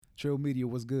Trillmedia,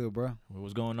 what's good, bro?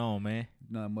 What's going on, man?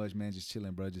 Not much, man. Just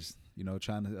chilling, bro. Just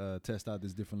trying to test out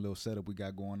this different little setup we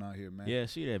got going on here, man. Yeah, I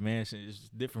see that, man. It's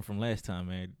different from last time,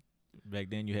 man. Back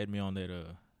then, you had me on that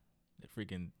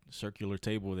freaking circular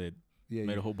table that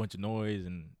made a whole bunch of noise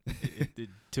and it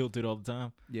tilted all the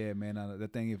time. Yeah, man.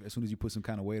 That thing, as soon as you put some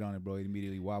kind of weight on it, bro, it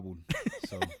immediately wobbled.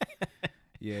 So,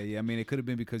 yeah. I mean, it could have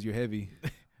been because you're heavy.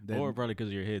 Or probably because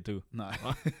of your head, too. Nah,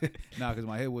 because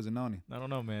my head wasn't on it. I don't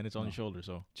know, man. It's on your shoulder,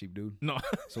 so. Cheap dude. No.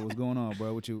 So what's going on,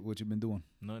 bro? What you been doing?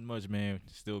 Nothing much, man.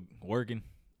 Still working.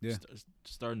 Yeah.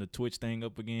 Starting the Twitch thing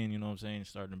up again, you know what I'm saying?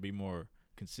 Starting to be more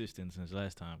consistent since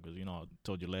last time because, I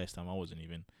told you last time I wasn't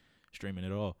even streaming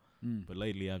at all. But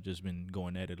lately I've just been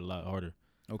going at it a lot harder.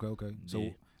 Okay.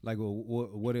 So,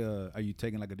 what are you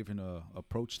taking, like, a different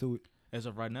approach to it? As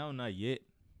of right now, not yet.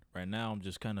 Right now I'm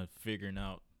just kind of figuring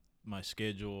out my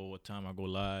schedule, what time I go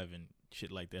live and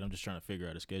shit like that. I'm just trying to figure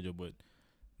out a schedule, but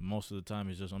most of the time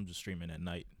I'm just streaming at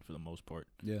night for the most part.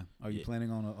 Yeah. Are you planning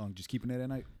on just keeping it at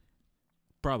night?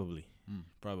 Probably.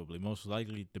 Most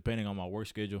likely, depending on my work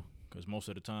schedule, because most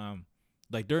of the time,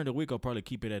 like during the week, I'll probably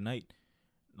keep it at night.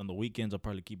 On the weekends, I'll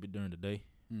probably keep it during the day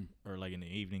or like in the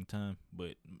evening time.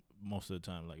 But most of the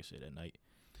time, like I said, at night.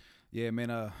 Yeah, man.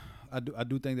 I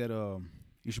do think that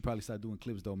you should probably start doing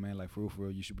clips though, man. Like for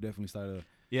real. You should definitely start.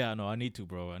 Yeah, no, I need to,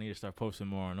 bro. I need to start posting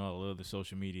more on all the other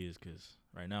social medias because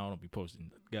right now I don't be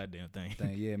posting the goddamn thing.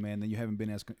 Yeah, man. Then you haven't been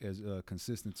as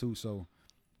consistent too. So,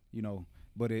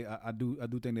 but I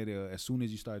do think that as soon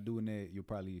as you start doing that, you'll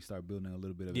probably start building a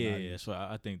little bit of an audience. Yeah. So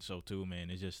I think so too, man.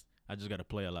 I just got to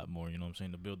play a lot more. You know what I'm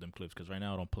saying, to build them clips because right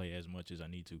now I don't play as much as I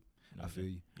need to. I feel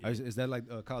you. Yeah. Is that like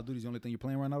Call of Duty's the only thing you're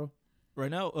playing right now though? Right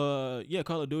now,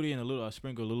 Call of Duty and I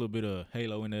sprinkle a little bit of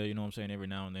Halo in there, you know what I'm saying, every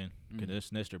now and then.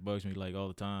 Because Nestor bugs me like all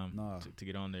the time to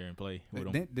get on there and play with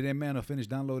him. Did that man finish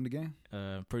downloading the game?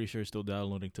 I'm pretty sure it's still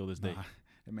downloading till this day.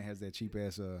 That man has that cheap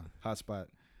ass hotspot.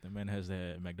 That man has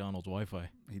that McDonald's Wi-Fi.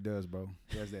 He does, bro.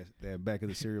 He has that back of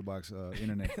the cereal box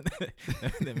internet.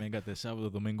 That man got that Salvador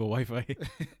Domingo Wi-Fi.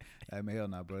 I mean, hell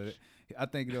nah, bro. I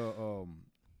think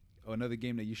another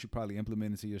game that you should probably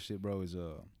implement into your shit, bro, is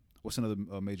what's another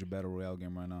major battle royale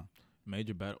game right now?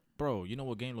 Major battle, bro. You know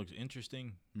what game looks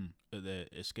interesting? The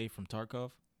Escape from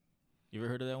Tarkov. You ever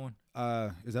heard of that one?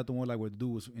 Is that the one like where the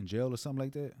dude was in jail or something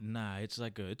like that? Nah, it's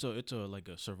like a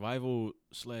survival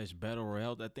 / battle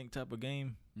royale, I think, type of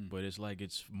game. But it's like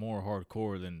it's more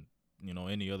hardcore than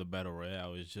any other battle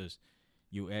royale. It's just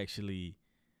you actually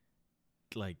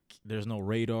like there's no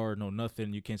radar, no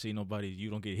nothing. You can't see nobody.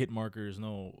 You don't get hit markers.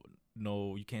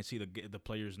 No, you can't see the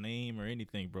player's name or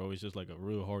anything, bro. It's just like a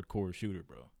real hardcore shooter,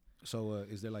 bro. So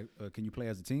is there like can you play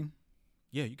as a team?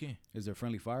 Yeah, you can. Is there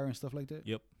friendly fire and stuff like that?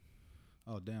 Yep.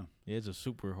 Oh damn. Yeah, it's a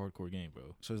super hardcore game,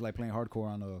 bro. So it's like playing hardcore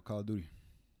on Call of Duty.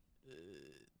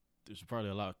 There's probably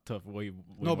a lot tough way.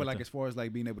 No, but like as far as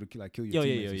like being able to like kill your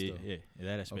teammates and stuff. Yeah,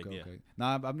 that aspect. Okay.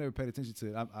 Nah, I've never paid attention to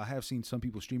it. I have seen some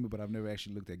people stream it, but I've never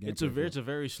actually looked at gameplay. It's a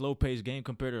very slow paced game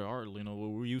compared to our,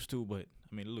 what we're used to. But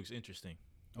I mean, it looks interesting.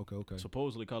 Okay.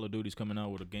 Supposedly, Call of Duty's coming out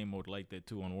with a game mode like that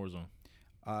too on Warzone.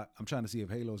 I'm trying to see if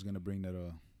Halo's gonna bring that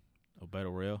a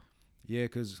battle royale. Yeah,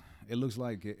 because it looks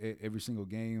like every single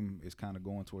game is kind of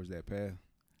going towards that path.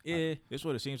 Yeah, that's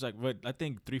what it seems like. But I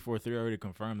think 343 already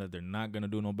confirmed that they're not gonna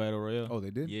do no battle royale. Oh,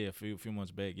 they did? Yeah, a few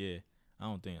months back. Yeah, I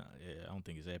don't think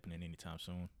it's happening anytime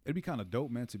soon. It'd be kind of dope,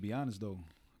 man. To be honest, though,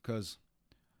 because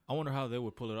I wonder how they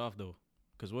would pull it off, though.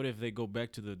 Because what if they go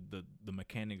back to the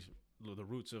mechanics, the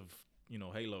roots of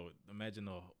Halo? Imagine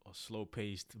a slow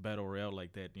paced battle royale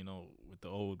like that, with the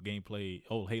old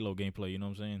Halo gameplay. You know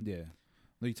what I'm saying? Yeah.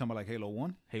 No, you talking about like Halo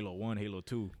 1? Halo 1, Halo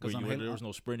 2. Because there was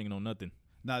no sprinting, no nothing.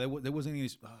 Nah, there wasn't any.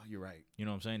 Oh, you're right. You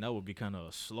know what I'm saying? That would be kind of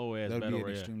a slow ass battle royale. That would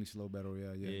be an extremely slow battle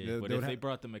royale. Yeah. But if they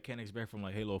brought the mechanics back from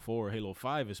like Halo 4 or Halo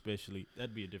 5 especially,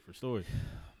 that'd be a different story.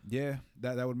 Yeah,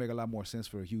 that would make a lot more sense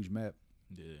for a huge map.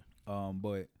 Yeah.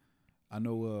 But I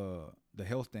know the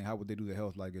health thing. How would they do the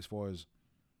health? Like as far as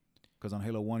because on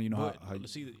Halo 1, how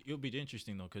see, it'll be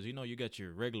interesting though, because you got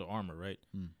your regular armor, right?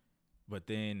 But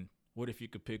then what if you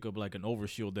could pick up like an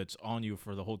overshield that's on you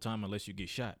for the whole time unless you get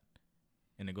shot?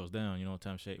 And it goes down,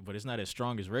 time shape. But it's not as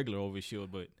strong as regular overshield.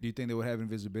 But do you think they would have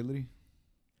invisibility?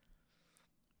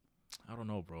 I don't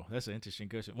know, bro. That's an interesting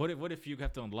question. What if you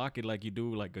have to unlock it like you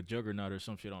do like a Juggernaut or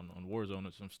some shit on Warzone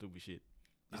or some stupid shit?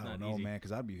 I don't know, man,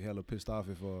 because I'd be hella pissed off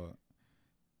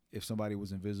if somebody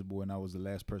was invisible and I was the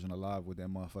last person alive with that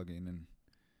motherfucker, and then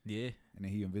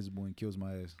he invisible and kills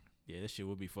my ass. Yeah, that shit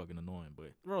would be fucking annoying.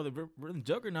 But bro, the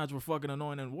Juggernauts were fucking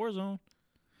annoying in Warzone.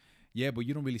 Yeah, but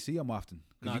you don't really see them often.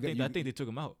 No, I think they took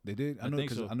them out. They did. I know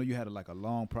because I know you had a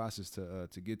long process to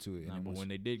get to it. But when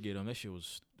they did get them, that shit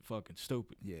was fucking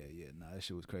stupid. Yeah. Nah, that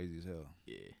shit was crazy as hell.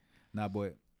 Yeah. Nah,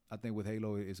 but I think with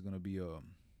Halo, it's gonna be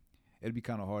it'd be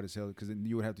kind of hard as hell because then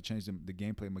you would have to change the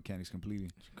gameplay mechanics completely.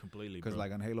 Because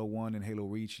like on Halo 1 and Halo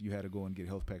Reach, you had to go and get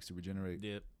health packs to regenerate.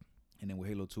 Yep. And then with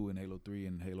Halo 2 and Halo 3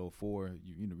 and Halo 4,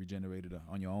 you regenerated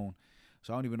on your own.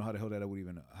 So I don't even know how the hell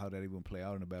how that even play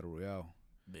out in a battle royale.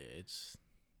 Yeah,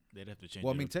 they'd have to change.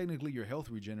 Well, I mean, technically your health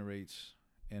regenerates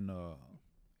in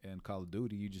Call of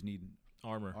Duty. You just need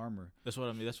armor. That's what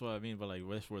I mean. That's what I mean. But like,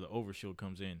 that's where the overshield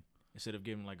comes in. Instead of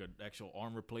giving like an actual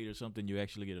armor plate or something, you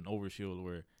actually get an overshield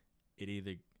where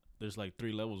there's like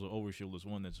 3 levels of overshield. There's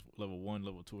one that's level 1,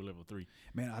 level 2, or level 3.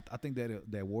 Man, I think that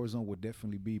Warzone would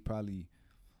definitely be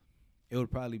it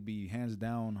would probably be hands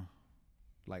down,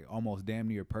 like almost damn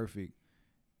near perfect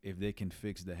if they can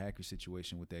fix the hacker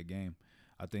situation with that game.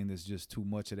 I think there's just too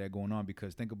much of that going on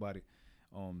because think about it,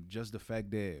 just the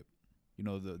fact that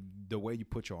the way you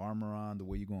put your armor on, the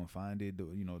way you go and find it,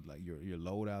 like your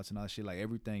loadouts and all that shit, like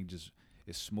everything just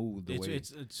is smooth.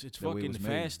 It's fucking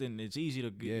fast and it's easy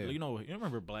to get. Yeah. You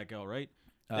remember Blackout, right?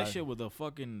 That shit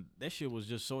was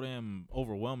just so damn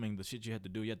overwhelming. The shit you had to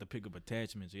do, you had to pick up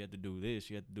attachments, you had to do this,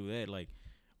 you had to do that. Like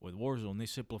with Warzone, they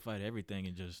simplified everything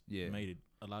and just made it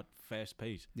a lot fast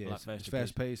paced. Yeah, a lot faster. It's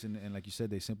fast paced and like you said,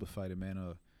 they simplified it,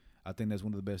 man. I think that's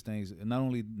one of the best things. And not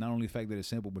only the fact that it's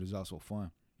simple, but it's also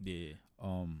fun. Yeah.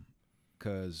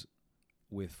 Cause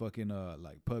with fucking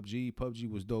like PUBG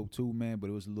was dope too, man.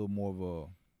 But it was a little more of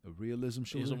a realism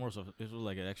shooter. It was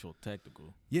like an actual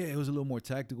tactical. Yeah, it was a little more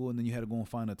tactical, and then you had to go and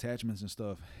find attachments and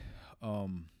stuff.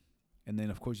 And then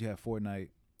of course you have Fortnite.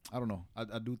 I don't know.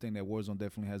 I do think that Warzone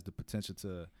definitely has the potential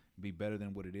to be better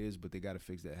than what it is, but they got to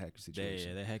fix that hacker situation.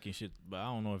 Yeah, that hacking shit. But I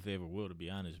don't know if they ever will, to be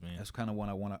honest, man. That's kind of one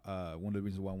of the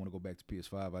reasons why I want to go back to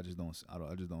PS5. I just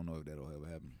don't know if that'll ever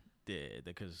happen. Yeah,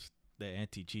 because the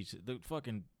anti-cheats, the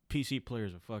fucking PC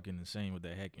players are fucking insane with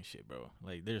that hacking shit, bro.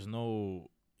 Like,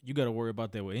 you got to worry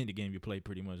about that with any game you play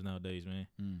pretty much nowadays, man.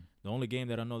 The only game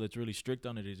that I know that's really strict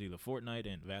on it is either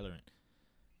Fortnite and Valorant.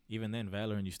 Even then,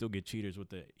 Valorant, you still get cheaters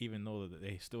with even though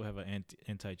they still have an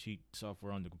anti-cheat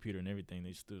software on the computer and everything,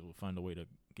 they still find a way to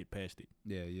get past it.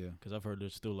 Yeah. Because I've heard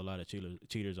there's still a lot of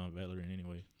cheaters on Valorant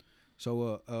anyway.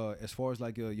 So, as far as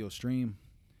like your stream,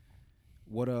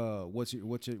 what's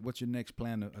your next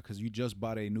plan? Because you just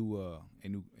bought a new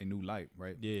light,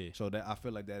 right? Yeah. So that I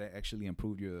feel like that actually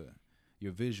improved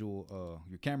your visual,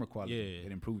 your camera quality. Yeah.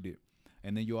 It improved it,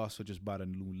 and then you also just bought a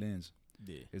new lens.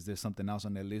 Yeah. Is there something else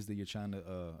on that list that you're trying to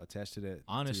attach to that?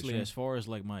 Honestly, as far as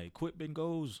like my equipment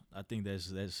goes, I think that's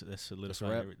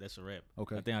solidified. That's a wrap.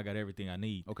 Okay. I think I got everything I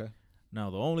need. Okay. Now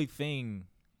the only thing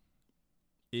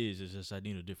is just I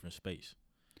need a different space.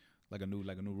 Like a new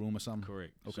room or something?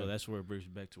 Correct. Okay. So that's where it brings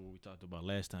back to what we talked about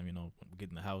last time,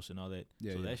 getting the house and all that.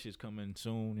 Yeah, so that shit's coming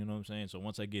soon, you know what I'm saying? So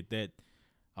once I get that,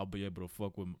 I'll be able to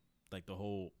fuck with like the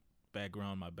whole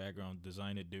my background,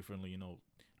 design it differently,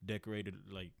 decorate it,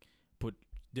 like put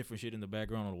different shit in the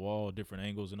background on the wall, different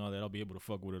angles and all that. I'll be able to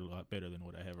fuck with it a lot better than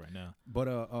what I have right now. But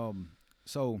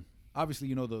so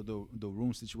obviously the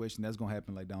room situation that's gonna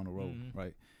happen like down the road,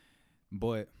 right?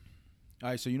 But all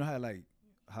right, so how like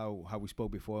how we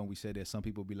spoke before and we said that some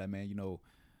people be like, man,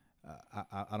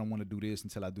 I don't want to do this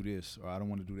until I do this, or I don't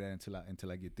want to do that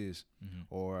until I get this,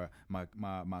 or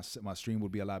my stream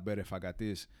would be a lot better if I got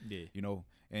this,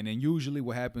 And then usually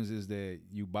what happens is that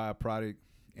you buy a product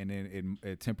and then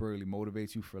it temporarily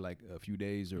motivates you for like a few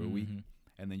days or a week,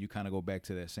 and then you kind of go back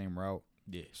to that same route.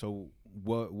 Yeah. So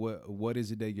what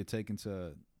is it that you're taking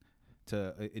to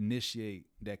initiate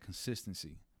that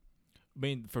consistency? I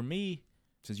mean, for me,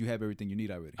 since you have everything you need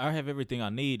already. I have everything I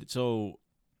need. So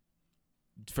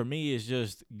for me, it's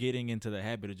just getting into the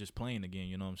habit of just playing the game.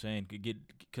 You know what I'm saying?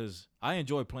 Because I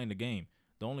enjoy playing the game.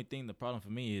 The problem for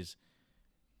me is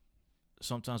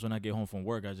sometimes when I get home from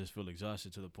work, I just feel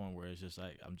exhausted to the point where it's just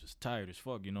like I'm just tired as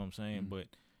fuck. You know what I'm saying? But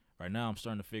right now I'm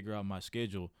starting to figure out my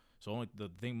schedule. So the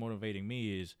thing motivating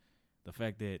me is the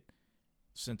fact that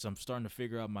since I'm starting to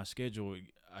figure out my schedule,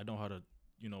 I know how to,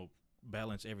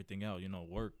 balance everything out.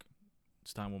 Work,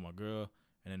 it's time with my girl,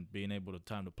 and then being able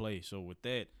to play. So with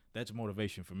that, that's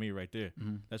motivation for me right there.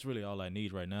 That's really all I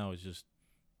need right now. Is just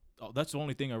that's the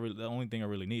only thing I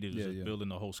really needed is just building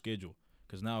the whole schedule.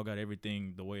 Because now I got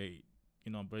everything the way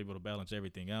I'm able to balance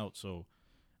everything out. So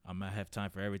I might have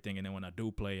time for everything. And then when I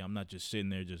do play, I'm not just sitting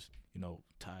there just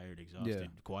tired, exhausted,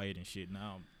 quiet and shit.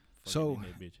 Now I'm fucking in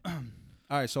that bitch.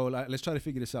 All right, so let's try to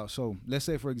figure this out. So let's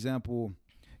say, for example,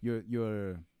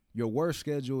 your worst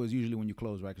schedule is usually when you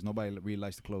close, right? Because nobody really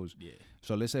likes to close. Yeah.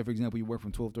 So let's say, for example, you work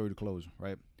from 12:30 to close,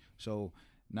 right? So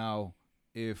now,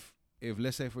 if if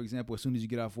let's say for example, as soon as you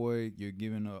get off work, you're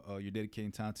giving you're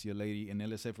dedicating time to your lady, and then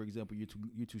let's say for example,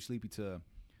 you're too sleepy to,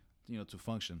 to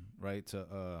function, right?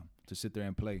 To sit there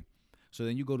and play. So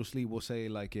then you go to sleep. We'll say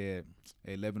like at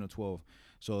 11 or 12.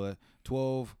 So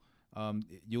 12.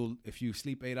 If you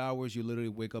sleep 8 hours, you literally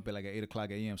wake up at like at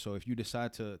 8:00 a.m. So if you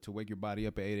decide to wake your body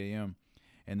up at 8 a.m.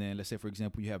 and then let's say for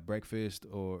example you have breakfast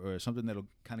or something that'll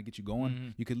kind of get you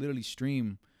going, you could literally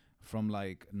stream from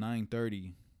like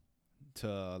 9:30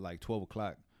 to like 12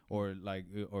 o'clock or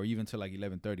even to like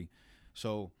 11:30.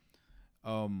 So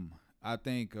I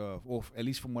think or at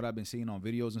least from what I've been seeing on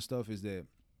videos and stuff is that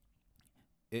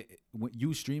when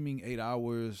you streaming 8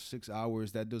 hours, 6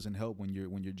 hours, that doesn't help when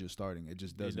you're just starting. It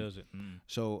just doesn't. It doesn't.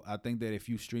 So I think that if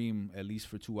you stream at least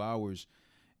for 2 hours,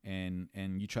 and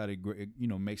you try to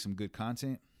make some good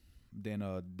content, then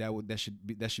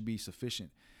that should be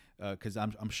sufficient. Because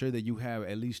I'm sure that you have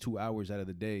at least 2 hours out of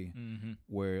the day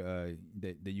where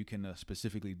that you can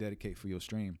specifically dedicate for your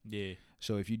stream. Yeah.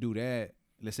 So if you do that,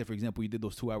 let's say for example you did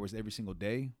those 2 hours every single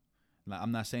day. Like,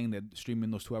 I'm not saying that streaming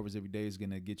those 2 hours every day is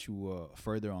gonna get you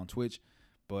further on Twitch,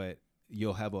 but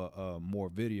you'll have more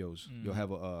videos. You'll have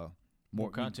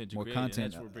more content. More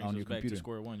content that's what brings on us your back computer. To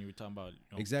square one. You were talking about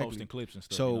exactly. posting clips and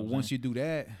stuff. So once you do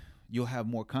that, you'll have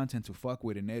more content to fuck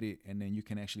with and edit, and then you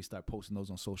can actually start posting those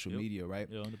on social media, right?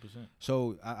 Yeah, 100%.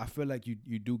 So I feel like you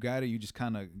do got it. You just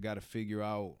kind of got to figure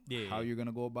out how you're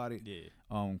gonna go about it. Yeah.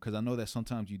 Because I know that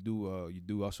sometimes you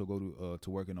do also go to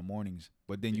work in the mornings,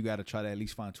 but then you got to try to at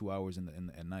least find 2 hours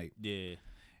at night. Yeah.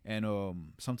 And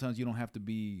sometimes you don't have to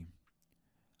be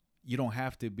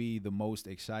the most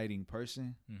exciting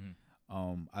person.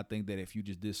 I think that if you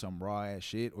just did some raw ass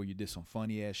shit or you did some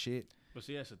funny ass shit. But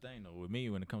see, that's the thing though. With me,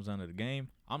 when it comes down to the game,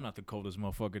 I'm not the coldest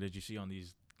motherfucker that you see on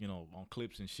these, on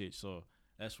clips and shit. So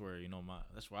that's where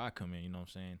that's where I come in. You know what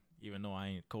I'm saying? Even though I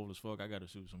ain't cold as fuck, I gotta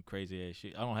shoot some crazy ass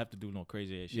shit. I don't have to do no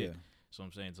crazy ass shit. Yeah. So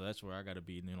I'm saying, so that's where I gotta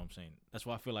be. You know what I'm saying? That's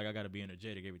why I feel like I gotta be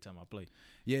energetic every time I play.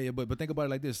 Yeah. But think about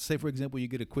it like this. Say for example, you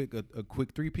get a quick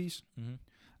 3-piece.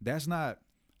 That's not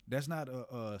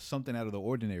something out of the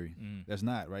ordinary. That's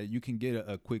not right. You can get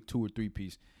a quick 2 or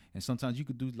 3-piece. And sometimes you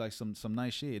could do like some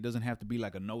nice shit. It doesn't have to be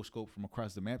like a no scope from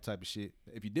across the map type of shit.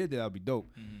 If you did that, that'd be dope.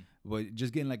 But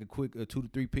just getting like a quick 2 to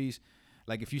 3 piece,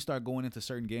 like if you start going into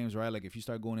certain games, right? Like if you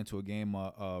start going into a game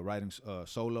riding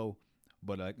solo,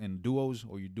 but like in duos,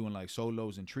 or you're doing like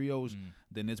solos and trios,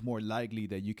 then it's more likely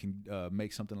that you can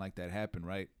make something like that happen,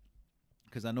 right?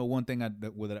 Because I know one thing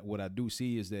what I do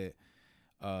see is that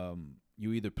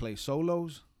you either play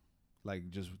solos, like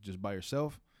just by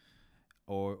yourself,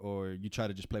 or you try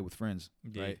to just play with friends,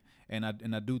 right? And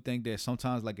I do think that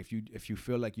sometimes, like if you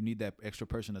feel like you need that extra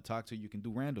person to talk to, you can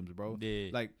do randoms, bro.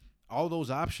 Like all those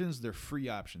options, they're free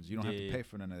options. You don't have to pay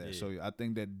for none of that. So I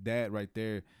think that right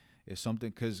there is something,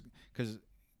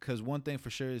 because one thing for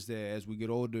sure is that as we get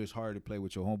older, it's hard to play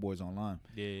with your homeboys online.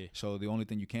 So the only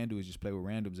thing you can do is just play with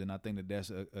randoms, and I think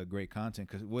that's a great content.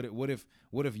 Because what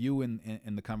if you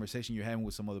in the conversation you're having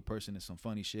with some other person is some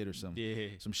funny shit or some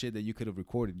shit that you could have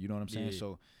recorded. You know what I'm saying?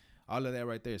 So all of that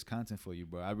right there is content for you,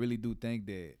 bro. I really do think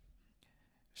that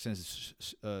since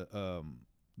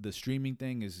the streaming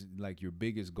thing is like your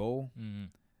biggest goal,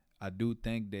 I do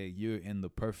think that you're in the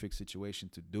perfect situation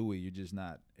to do it. You're just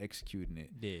not executing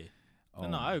it.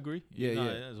 No, I agree. Yeah,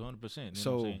 that's 100%.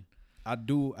 So I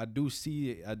do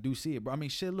see it, bro. I mean,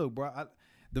 shit. Look, bro.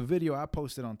 The video I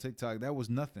posted on TikTok, that was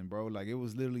nothing, bro. Like it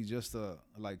was literally just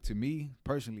to me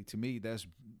personally, that's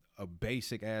a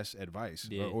basic ass advice,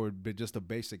 or just a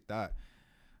basic thought.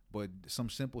 But some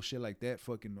simple shit like that,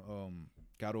 fucking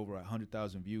got over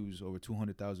 100,000 views, over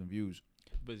 200,000 views.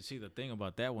 But see, the thing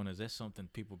about that one is that's something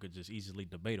people could just easily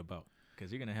debate about.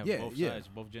 Because you're gonna have both sides,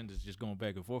 both genders, just going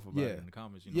back and forth about it in the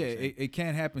comments. You know it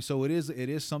can happen. So it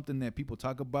is something that people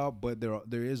talk about, but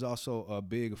there is also a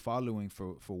big following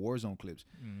for Warzone clips.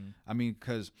 I mean,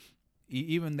 because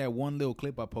even that one little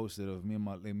clip I posted of me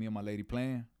and my lady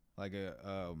playing, like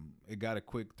it got a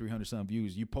quick 300-something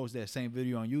views. You post that same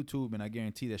video on YouTube, and I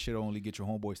guarantee that shit'll only get your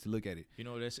homeboys to look at it. You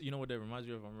know what that reminds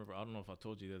me of? I don't know if I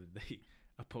told you the other day.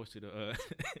 I posted a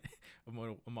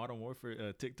Modern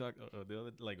Warfare TikTok the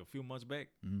other, like a few months back,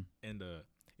 and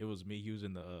it was me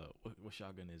using the what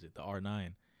shotgun is it? The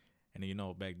R9,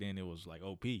 and back then it was like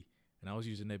OP, and I was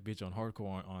using that bitch on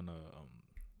hardcore on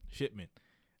shipment.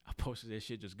 I posted that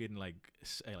shit just getting like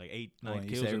 8, 9 and you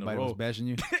kills said in a everybody row. was bashing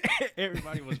you.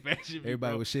 Everybody was bashing me.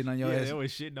 Everybody bro. was shitting on your yeah, ass. they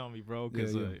was shitting on me, bro.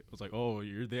 Because it was like, oh,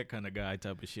 you're that kind of guy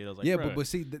type of shit. I was like, Yeah, bruh. but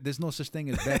see, there's no such thing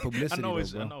as bad publicity.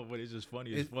 I know, but it's just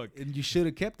funny as fuck. And you should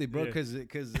have kept it, bro, Yeah.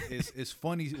 because it's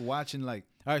funny watching. Like,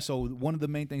 all right, so one of the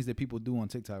main things that people do on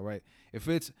TikTok, right? If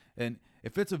it's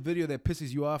a video that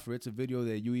pisses you off, or it's a video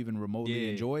that you even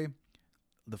remotely enjoy,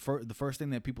 the first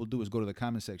thing that people do is go to the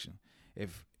comment section.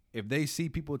 If they see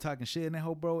people talking shit in that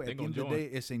whole, bro, at the end of the day,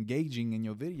 it's engaging in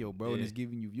your video, bro, and it's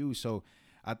giving you views. So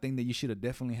I think that you should have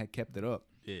definitely had kept it up.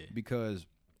 Yeah. Because,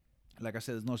 like I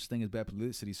said, there's no such thing as bad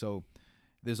publicity. So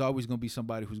there's always gonna be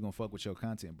somebody who's gonna fuck with your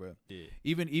content, bro. Yeah.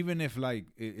 Even if like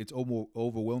it's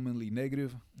overwhelmingly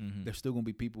negative, there's still gonna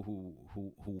be people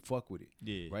who fuck with it.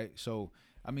 Yeah. Right. So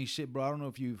I mean, shit, bro. I don't know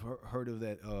if you've heard of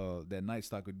that Night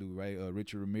Stalker dude, right?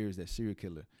 Richard Ramirez, that serial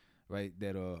killer. Right,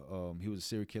 that he was a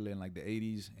serial killer in like the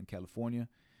 80s in California,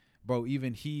 bro.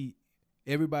 Even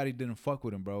everybody didn't fuck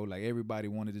with him, bro. Like everybody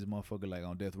wanted this motherfucker like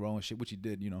on death row and shit, which he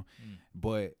did, you know.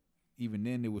 But even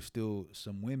then, there was still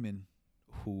some women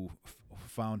who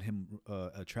found him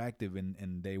attractive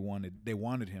and they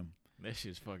wanted him. That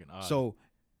shit's fucking odd. So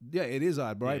yeah, it is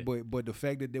odd, right? Yeah. But the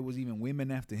fact that there was even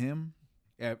women after him,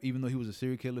 even though he was a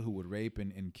serial killer who would rape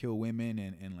and kill women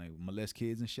and like molest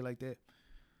kids and shit like that.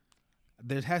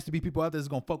 There has to be people out there that's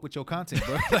gonna fuck with your content,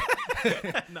 bro.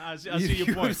 Nah, I see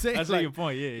your point. I see your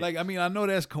point. Yeah. Like, I mean, I know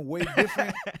that's way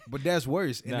different, but that's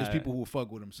worse. And there's people who will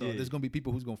fuck with them. So there's gonna be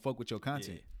people who's gonna fuck with your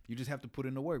content. Yeah. You just have to put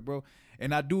in the work, bro.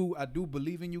 And I do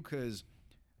believe in you, cause,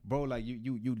 bro, like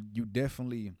you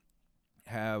definitely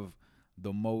have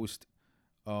the most.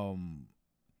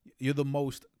 You're the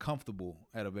most comfortable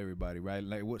out of everybody, right?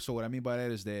 Like, so what I mean by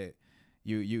that is that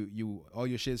you all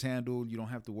your shit's handled. You don't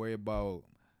have to worry about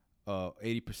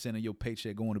 80% of your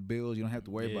paycheck going to bills. You don't have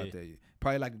to worry about that.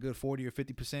 Probably like a good 40 or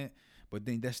 50%, but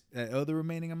then that's that other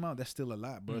remaining amount. That's still a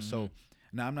lot, bro. So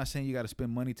now I'm not saying you got to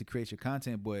spend money to create your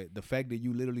content, but the fact that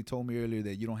you literally told me earlier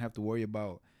that you don't have to worry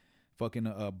about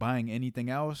fucking buying anything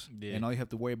else, and all you have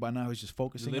to worry about now is just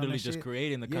focusing literally on that just shit.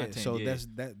 creating the content. So that's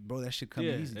that, bro. That should come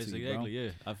easy to you, bro.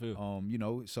 Yeah, I feel. You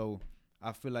know, so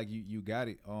I feel like you got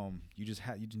it. You just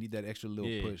need that extra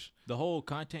little push. The whole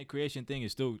content creation thing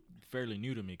is still fairly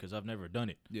new to me because I've never done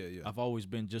it. Yeah. I've always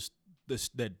been just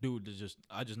that dude that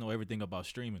I just know everything about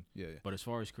streaming. Yeah. But as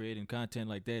far as creating content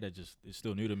like that, it's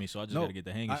still new to me. So I just got to get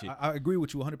the hang of shit. I agree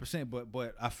with you 100%.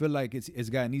 But I feel like it's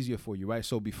gotten easier for you, right?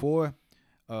 So before,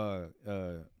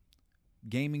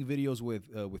 gaming videos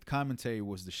with commentary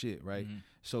was the shit, right?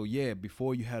 So yeah,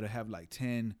 before you had to have like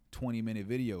 10, 20-minute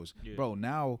videos. Bro,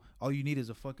 now all you need is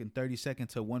a fucking 30-second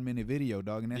to 1-minute video,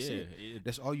 dog, and that's it.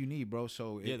 That's all you need, bro.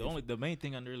 So the main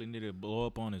thing I really need to blow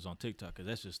up on is on TikTok, because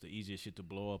that's just the easiest shit to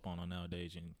blow up on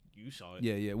nowadays, and you saw it.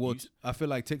 Yeah. Well, I feel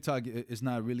like TikTok is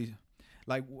not really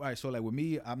like, all right, so like with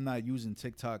me, I'm not using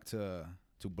TikTok to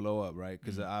blow up, right?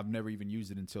 Because I've never even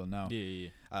used it until now. Yeah.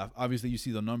 Obviously, you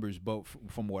see the numbers, but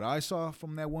from what I saw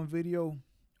from that one video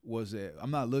was that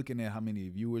I'm not looking at how many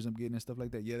viewers I'm getting and stuff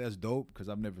like that. Yeah, that's dope because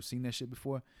I've never seen that shit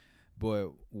before. But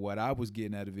what I was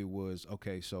getting out of it was,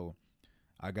 okay, so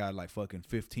I got like fucking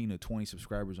 15 or 20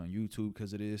 subscribers on YouTube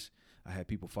because of this. I had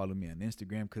people follow me on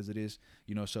Instagram because of this.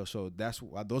 You know, so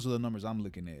those are the numbers I'm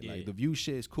looking at. Yeah. Like the view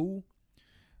shit is cool,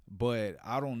 but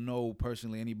I don't know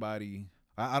personally anybody.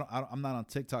 I'm not on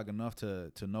TikTok enough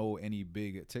to know any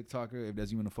big TikToker, if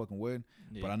that's even a fucking word.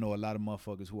 Yeah. But I know a lot of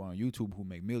motherfuckers who are on YouTube who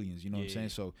make millions. You know what I'm saying?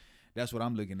 So that's what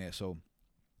I'm looking at. So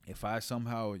if I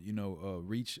somehow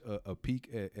reach a peak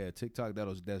at TikTok,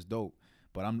 that's dope.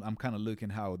 But I'm kind of looking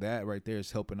how that right there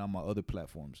is helping on my other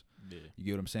platforms. Yeah. You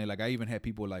get what I'm saying? Like I even had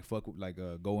people like fuck with like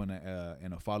go in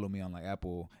and follow me on like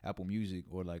Apple Music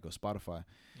or like a Spotify.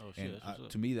 Oh shit! And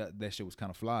to me that shit was kind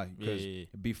of fly because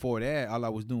before that all I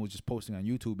was doing was just posting on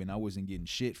YouTube and I wasn't getting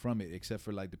shit from it except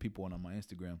for like the people on my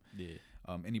Instagram. Yeah.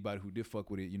 Anybody who did fuck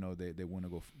with it, they want to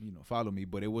go follow me,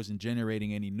 but it wasn't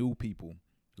generating any new people.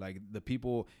 Like the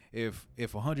people, if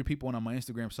 100 people on my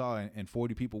Instagram saw it and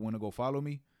 40 people want to go follow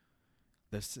me.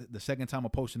 The second time I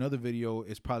post another video,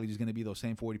 it's probably just going to be those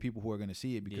same 40 people who are going to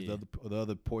see it because the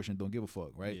other portion don't give a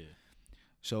fuck, right? Yeah.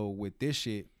 So with this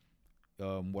shit,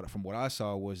 from what I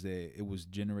saw was that it was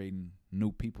generating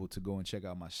new people to go and check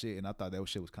out my shit, and I thought that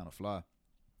shit was kind of fly.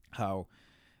 How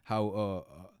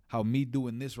me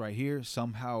doing this right here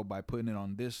somehow by putting it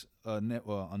on this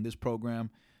on this program,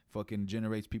 fucking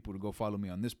generates people to go follow me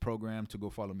on this program, to go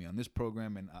follow me on this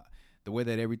program, and the way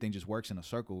that everything just works in a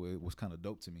circle, it was kind of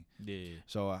dope to me. Yeah.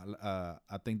 So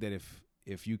I think that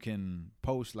if you can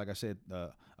post, like I said,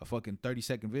 a fucking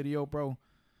 30-second video, bro,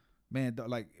 man,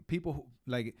 like people who,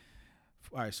 like,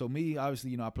 all right. So me,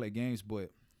 obviously, I play games,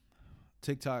 but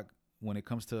TikTok when it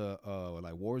comes to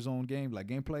like Warzone game, like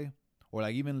gameplay, or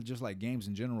like even just like games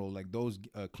in general. Like those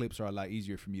clips are a lot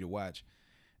easier for me to watch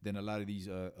than a lot of these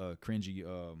cringy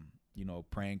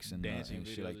pranks and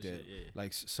shit like that. Shit, yeah.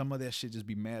 Like some of that shit just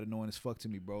be mad annoying as fuck to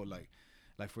me, bro. Like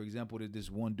for example, this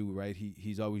one dude, right?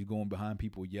 He's always going behind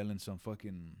people yelling some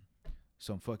fucking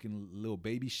little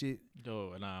baby shit.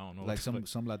 Oh, and I don't know. Like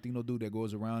some Latino dude that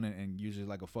goes around and uses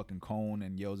like a fucking cone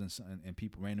and yells in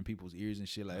people, random people's ears and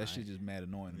shit. Like that shit just mad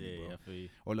annoying to me, bro. I feel you.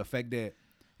 Or the fact that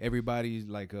everybody's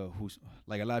like who's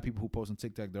like a lot of people who post on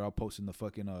TikTok, they're all posting the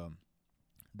fucking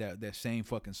that same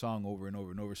fucking song over and over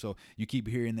and over. So you keep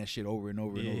hearing that shit over and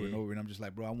over and over and over. And I'm just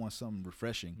like, bro, I want something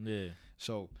refreshing. Yeah.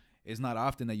 So it's not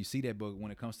often that you see that, but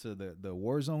when it comes to the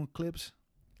Warzone clips,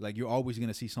 like you're always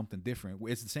gonna see something different.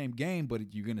 It's the same game,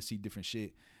 but you're gonna see different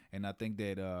shit. And I think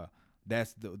that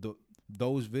that's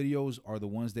those videos are the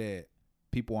ones that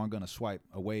people aren't gonna swipe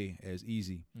away as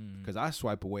easy. Because I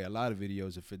swipe away a lot of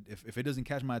videos if it doesn't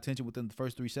catch my attention within the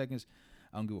first 3 seconds.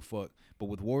 I don't give a fuck. But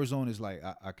with Warzone, it's like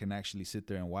I can actually sit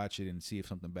there and watch it and see if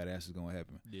something badass is gonna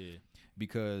happen. Yeah.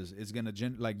 Because it's gonna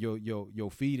like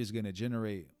your feed is gonna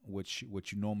generate what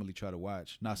you normally try to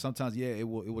watch. Now sometimes it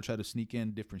will try to sneak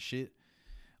in different shit,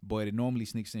 but it normally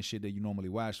sneaks in shit that you normally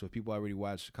watch. So if people already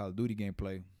watch Call of Duty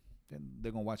gameplay, then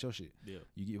they're gonna watch your shit. Yeah.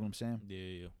 You get what I'm saying?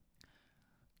 Yeah.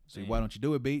 So why don't you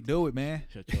do it, B? Do it, man.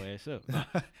 Shut your ass up.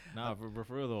 Nah, for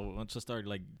real though. Once I start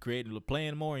like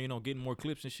playing more, getting more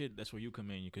clips and shit, that's where you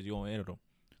come in because you don't edit them.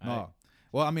 No. Right?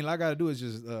 Well, I mean, all I gotta do is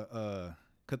just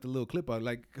cut the little clip out.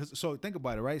 Like, so think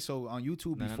about it, right? So on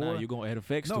YouTube before you gonna add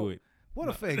effects to it. What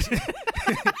effects?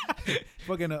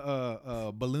 Fucking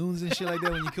balloons and shit like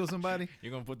that when you kill somebody.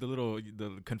 You're gonna put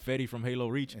the confetti from Halo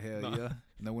Reach. Hell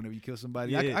yeah. Whenever you kill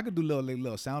somebody, yeah. I could do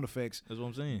little sound effects. That's what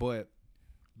I'm saying.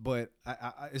 But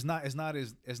it's not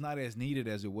as needed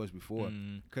as it was before.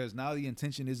 Because now the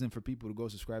intention isn't for people to go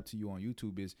subscribe to you on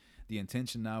YouTube. The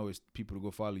intention now is people to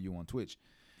go follow you on Twitch.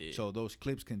 Yeah. So those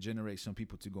clips can generate some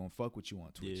people to go and fuck with you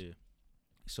on Twitch. Yeah.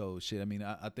 So shit, I mean,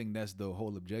 I think that's the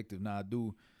whole objective. Now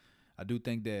I do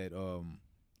think that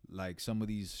like some of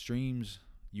these streams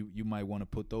you might want to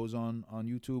put those on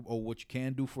YouTube. Or what you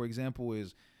can do, for example,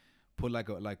 is put like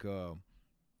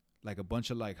a bunch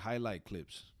of like highlight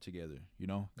clips together,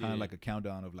 kind of like a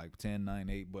countdown of like 10, 9,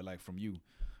 8, but like from you,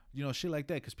 shit like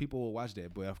that, because people will watch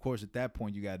that. But of course, at that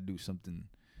point, you got to do something.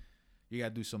 You got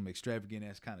to do some extravagant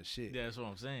ass kind of shit. Yeah, that's what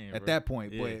I'm saying. At that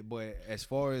point, but as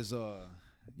far as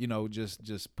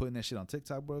just putting that shit on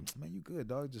TikTok, bro, man, you good,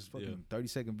 dog. Just fucking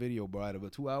 30-second video, bro, out of a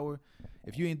 2 hour.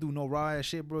 If you ain't do no raw ass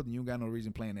shit, bro, then you ain't got no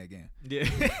reason playing that game. Yeah,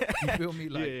 you feel me?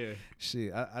 Like,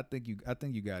 shit, I think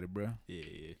you got it, bro.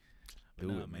 Yeah.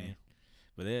 Do it, man.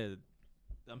 But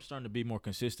I'm starting to be more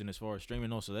consistent as far as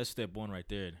streaming. Also, that's step one right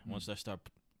there. Once I start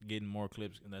getting more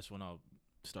clips, and that's when I'll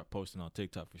start posting on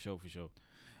TikTok for sure.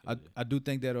 I do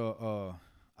think that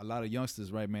a lot of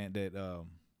youngsters, right, man, that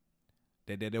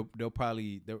they'll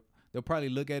probably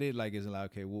look at it like it's like,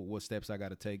 okay, what steps I got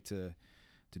to take to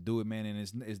do it, man, and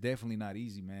it's definitely not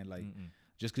easy, man. Like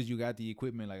just because you got the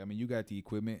equipment, like I mean, you got the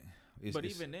equipment. But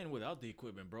even then, without the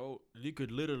equipment, bro, you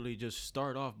could literally just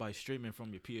start off by streaming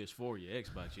from your PS4, your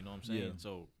Xbox. You know what I'm saying? Yeah.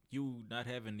 So you not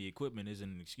having the equipment isn't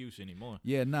an excuse anymore.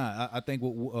 Yeah, I think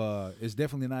it's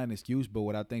definitely not an excuse. But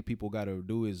what I think people got to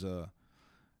do is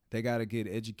they got to get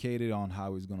educated on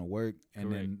how it's gonna work,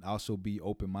 and then also be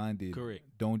open minded. Correct.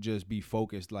 Don't just be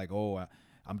focused like,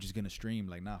 I'm just gonna stream.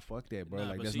 Like, nah, fuck that, bro.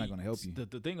 Like that's not gonna help you.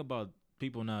 The thing about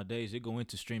people nowadays, they go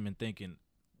into streaming thinking,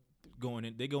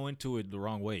 they go into it the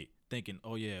wrong way. Thinking,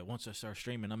 oh yeah, once I start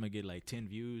streaming, I'm gonna get like 10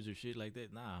 views or shit like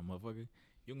that. Nah, motherfucker,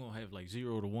 you're gonna have like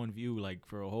 0 to 1 view like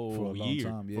for a whole year,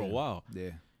 for a while. Yeah.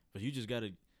 But you just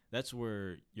gotta. That's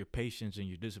where your patience and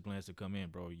your discipline has to come in,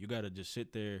 bro. You gotta just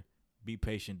sit there, be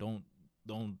patient.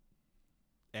 Don't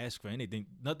ask for anything.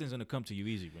 Nothing's gonna come to you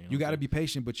easy. Bro, you gotta be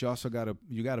patient, but you also gotta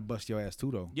bust your ass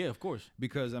too, though. Yeah, of course.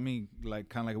 Because I mean, like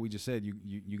kind of like we just said,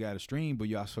 you gotta stream, but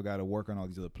you also gotta work on all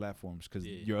these other platforms because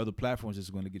your other platforms is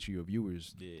going to get you your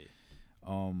viewers. Yeah.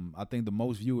 I think the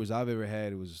most viewers I've ever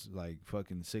had was like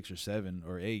fucking 6 or 7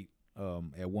 or 8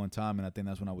 at one time, and I think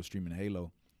that's when I was streaming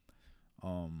Halo.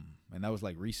 And that was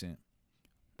like recent,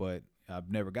 but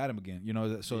I've never got him again.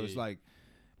 So it's like,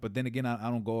 but then again, I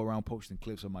don't go around posting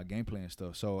clips of my gameplay and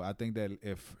stuff. So I think that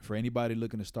if for anybody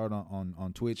looking to start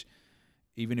on Twitch,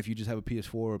 even if you just have a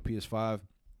PS4 or a PS5,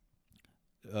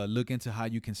 look into how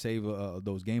you can save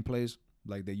those gameplays.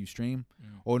 Like that you stream,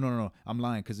 or no, I'm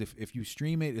lying, because if you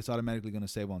stream it, it's automatically gonna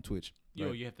save on Twitch.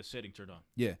 Right? You have the setting turned on.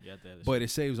 Yeah, but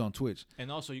it saves on Twitch,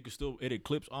 and also you can still edit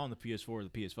clips on the PS4 or the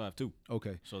PS5 too.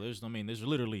 Okay, so there's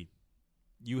literally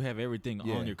you have everything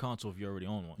on your console if you already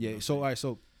own one. Yeah. So all right.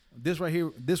 So this right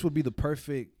here, this would be the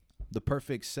perfect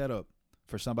setup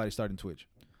for somebody starting Twitch: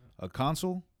 a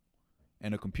console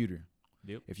and a computer.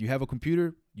 Yep. If you have a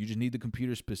computer, you just need the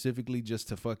computer specifically just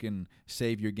to fucking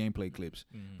save your gameplay clips,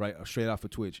 right? Straight off of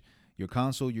Twitch. Your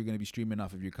console, you're going to be streaming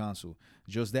off of your console.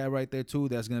 Just that right there, too,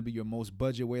 that's going to be your most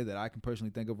budget way that I can personally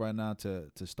think of right now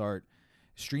to start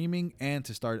streaming and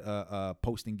to start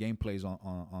posting gameplays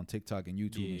on TikTok and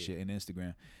YouTube and shit and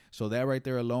Instagram. So that right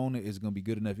there alone is going to be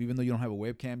good enough. Even though you don't have a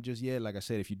webcam just yet, like I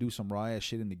said, if you do some raw ass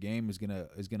shit in the game, it's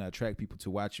gonna attract people to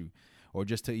watch you. Or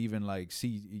just to even like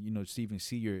see, even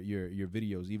see your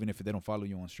videos, even if they don't follow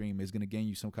you on stream, it's gonna gain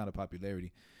you some kind of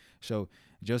popularity. So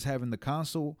just having the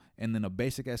console and then a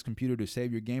basic ass computer to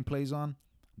save your gameplays on,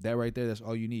 that right there, that's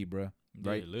all you need, bro.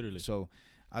 Right, literally. So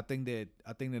I think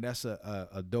that's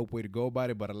a dope way to go about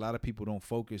it. But a lot of people don't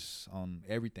focus on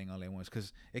everything all at once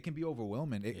because it can be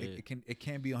overwhelming. It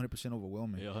can be 100%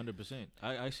 overwhelming. Yeah, 100%.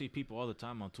 I see people all the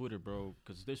time on Twitter, bro,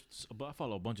 because I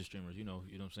follow a bunch of streamers. You know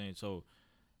what I'm saying. So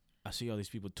I see all these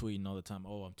people tweeting all the time,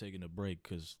 oh, I'm taking a break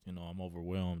because, I'm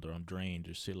overwhelmed or I'm drained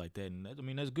or shit like that. And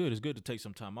that's good. It's good to take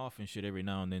some time off and shit every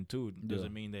now and then, too. It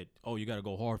doesn't mean that, you got to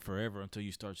go hard forever until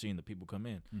you start seeing the people come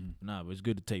in. Nah, but it's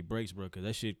good to take breaks, bro, because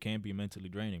that shit can be mentally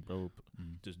draining, bro.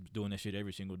 Just doing that shit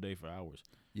every single day for hours.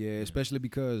 Yeah, especially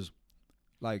because,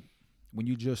 like, when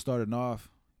you just starting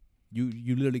off,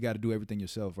 you literally got to do everything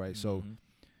yourself, right? So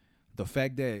the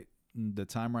fact that the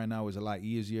time right now is a lot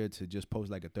easier to just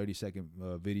post like a 30-second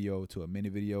video to a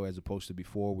minute video as opposed to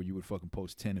before where you would fucking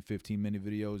post 10 and 15-minute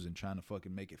videos and trying to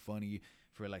fucking make it funny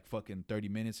for like fucking 30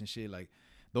 minutes and shit. Like,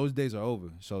 those days are over.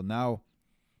 So now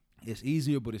it's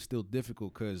easier, but it's still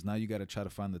difficult because now you got to try to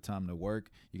find the time to work.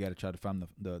 You got to try to find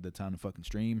the time to fucking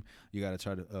stream. You got to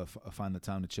try to find the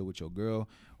time to chill with your girl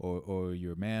or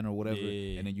your man or whatever.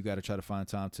 Yeah. And then you got to try to find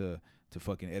time to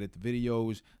fucking edit the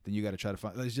videos. Then you got to try to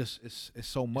find. It's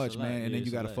so much, man. And then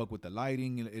you got to fuck with the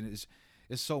lighting, and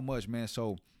it's so much, man.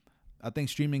 So I think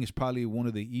streaming is probably one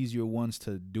of the easier ones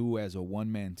to do as a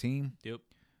one-man team. Yep.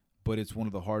 But it's one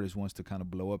of the hardest ones to kind of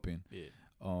blow up in. Yeah.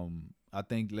 I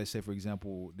think, let's say for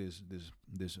example, this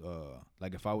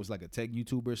like if I was like a tech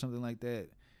YouTuber or something like that,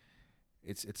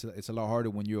 it's a lot harder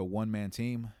when you're a one-man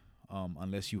team,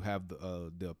 unless you have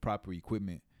the proper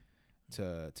equipment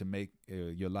to make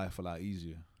your life a lot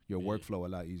easier, your workflow a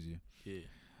lot easier. Yeah.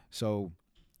 So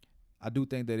I do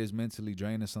think that it's mentally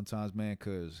draining sometimes, man,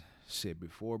 because shit,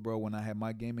 before, bro, when I had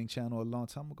my gaming channel a long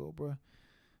time ago, bro,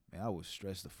 man, I was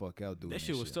stressed the fuck out doing that shit.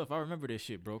 That shit was tough. I remember that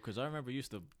shit, bro, because I remember you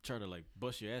used to try to, like,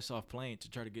 bust your ass off playing to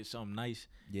try to get something nice.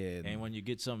 Yeah. And when you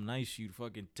get something nice, you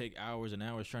fucking take hours and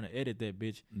hours trying to edit that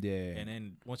bitch. Yeah. And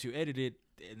then once you edit it,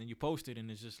 and then you post it, and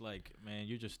it's just like, man,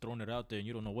 you're just throwing it out there, and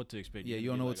you don't know what to expect. Yeah, you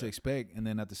don't know what to expect, and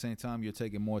then at the same time, you're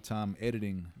taking more time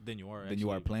editing than you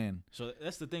are playing. So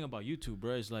that's the thing about YouTube,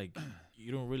 bro. It's like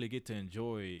you don't really get to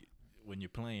enjoy when you're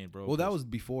playing, bro. Well, that was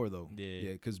before, though.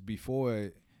 Yeah. Because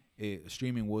before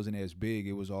streaming wasn't as big.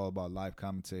 It was all about live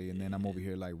commentary, and then I'm over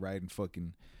here like writing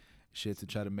fucking shit to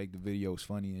try to make the videos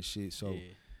funny and shit. So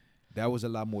that was a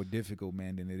lot more difficult,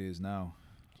 man, than it is now.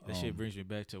 That shit brings me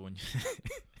back to when you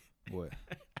what?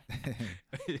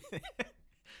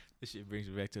 This shit brings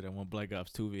me back to that one Black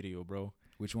Ops 2 video, bro.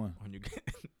 Which one? When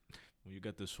you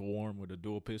got the swarm with a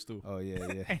dual pistol. Oh yeah.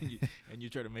 and you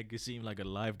try to make it seem like a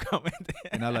live comment.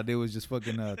 And all I did was just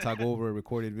fucking talk over a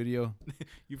recorded video.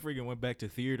 You freaking went back to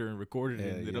theater and recorded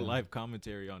it and did a live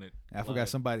commentary on it. I forgot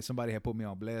somebody had put me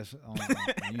on blast on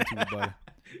YouTube, but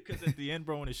because at the end,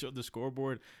 bro, when it showed the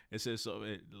scoreboard, it says so.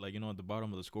 Like, at the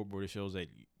bottom of the scoreboard, it shows that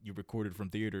you recorded from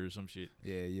theater or some shit.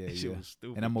 Yeah. That shit was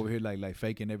stupid. And I'm over here like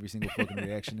faking every single fucking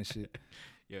reaction and shit.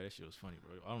 Yeah, that shit was funny,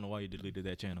 bro. I don't know why you deleted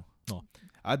that channel. No,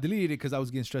 I deleted it because I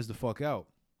was getting stressed the fuck out.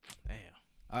 Damn.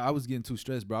 I was getting too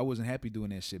stressed, bro. I wasn't happy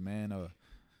doing that shit, man.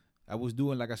 I was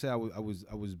doing, like I said, I was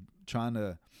trying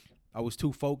to. I was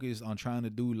too focused on trying to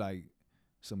do like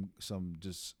some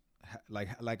just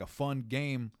like a fun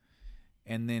game,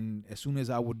 and then as soon as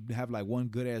I would have like one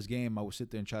good ass game, I would sit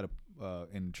there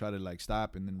and try to like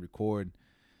stop and then record.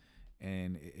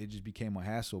 And it just became a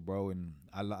hassle, bro. And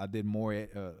I did more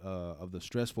of the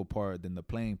stressful part than the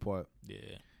playing part.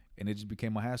 Yeah. And it just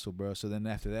became a hassle, bro. So then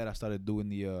after that, I started doing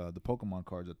the Pokemon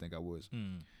cards. I think I was.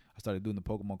 I started doing the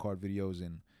Pokemon card videos,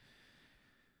 and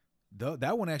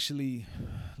that one actually.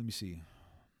 Let me see.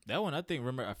 That one, I think,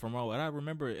 from what I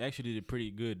remember, it actually did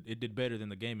pretty good. It did better than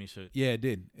the gaming shit. Yeah, it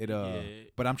did.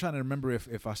 But I'm trying to remember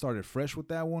if I started fresh with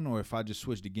that one or if I just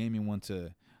switched the gaming one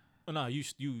to. Oh, no, you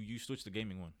switched the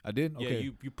gaming one. I did? Okay.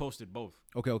 Yeah, you posted both.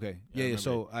 Okay. Yeah.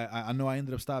 So I know I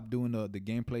ended up stopped doing the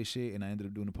gameplay shit, and I ended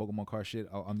up doing the Pokemon card shit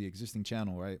on the existing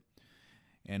channel, right?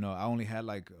 And I only had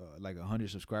like 100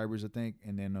 subscribers, I think.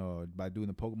 And then by doing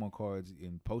the Pokemon cards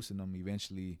and posting them,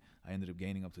 eventually I ended up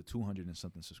gaining up to 200 and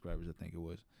something subscribers, I think it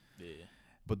was. Yeah.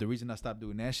 But the reason I stopped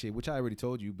doing that shit, which I already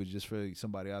told you, but just for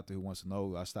somebody out there who wants to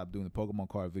know, I stopped doing the Pokemon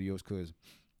card videos because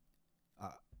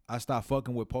I stopped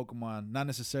fucking with Pokemon, not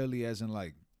necessarily as in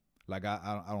like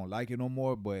I don't like it no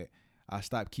more, but I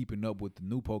stopped keeping up with the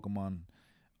new Pokemon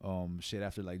shit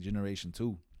after like Generation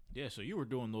 2. Yeah, so you were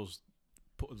doing those,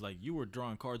 like you were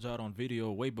drawing cards out on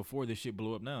video way before this shit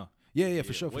blew up now. Yeah,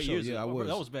 for sure. Yeah, I was.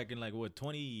 That was back in like what,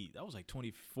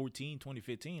 2014,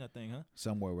 2015, I think, huh?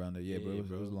 Somewhere around there, bro. It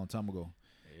was a long time ago.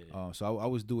 Yeah. So I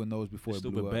was doing those before it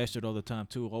blew up. Stupid bastard all the time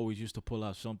too. Always used to pull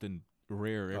out something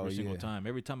rare every single time.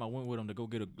 Every time I went with him to go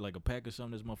get a pack or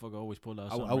something, this motherfucker always pulled out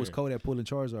something I was rare. cold at pulling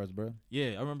Charizards, bro.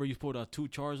 Yeah, I remember you pulled out 2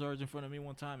 Charizards in front of me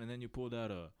one time, and then you pulled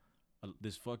out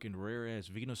this fucking rare ass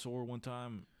Venusaur one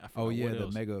time. The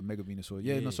mega Venusaur.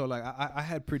 Yeah, no, so like I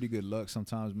had pretty good luck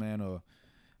sometimes, man.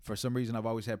 For some reason I've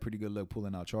always had pretty good luck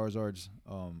pulling out Charizards.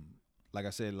 Like I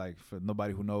said, like for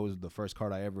nobody who knows, the first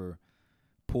card I ever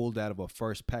pulled out of a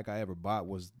first pack I ever bought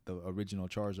was the original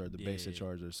Charizard, the basic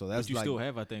Charizard. So that's but you still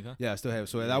have, I think, huh? Yeah, I still have.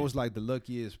 So that was like the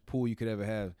luckiest pull you could ever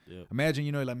have. Yep.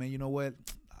 Imagine, like, man, you know what?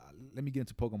 Let me get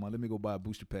into Pokemon. Let me go buy a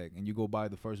booster pack, and you go buy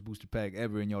the first booster pack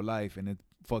ever in your life, and it's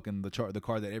fucking the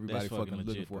card that everybody fucking legit,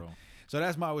 looking for. Bro. So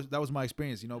that was my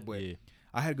experience, But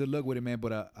I had good luck with it, man.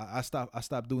 But I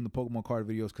stopped doing the Pokemon card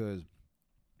videos because,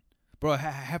 bro,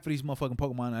 half of these motherfucking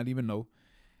Pokemon I didn't even know.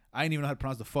 I didn't even know how to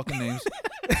pronounce the fucking names.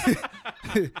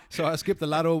 So I skipped a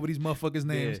lot over these motherfuckers'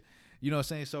 names. Yeah. You know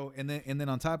what I'm saying? So and then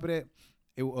on top of that,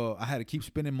 I had to keep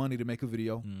spending money to make a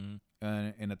video. Mm-hmm.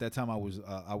 And at that time I was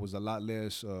a lot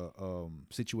less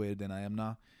situated than I am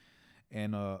now.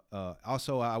 And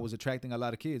also I was attracting a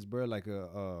lot of kids, bro. Like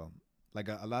a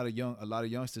lot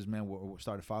of youngsters, man,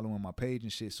 started following my page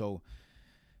and shit. So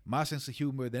my sense of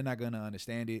humor, they're not gonna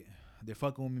understand it. They're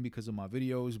fucking with me because of my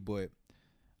videos, but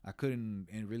I couldn't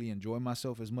really enjoy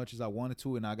myself as much as I wanted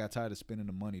to, and I got tired of spending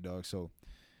the money, dog. So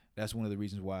that's one of the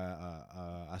reasons why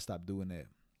I stopped doing that.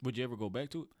 Would you ever go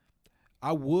back to it?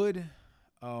 I would.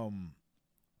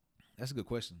 That's a good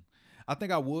question. I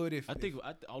think I would if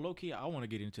low key, I want to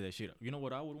get into that shit. You know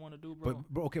what I would want to do, bro?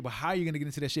 But how are you gonna get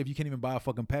into that shit if you can't even buy a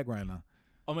fucking pack right now?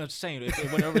 I'm just saying,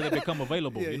 whenever they become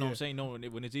available, you know what I'm saying? No,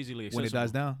 when it's easily accessible. When it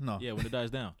dies down? No. Yeah, when it dies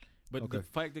down. But the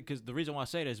fact that, because the reason why I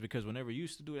say that is because whenever you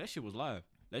used to do that shit was live.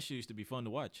 That shit used to be fun to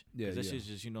watch. Yeah, that shit's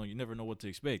just, you never know what to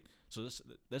expect. So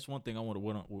that's one thing I would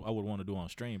want to do on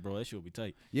stream, bro. That shit would be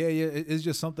tight. Yeah. It's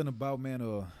just something about,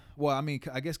 man. Well, I mean,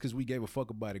 I guess because we gave a fuck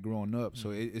about it growing up,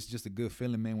 so it's just a good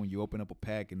feeling, man. When you open up a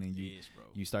pack and then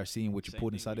you start seeing what you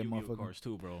put inside that motherfucker. Cards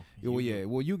too, bro.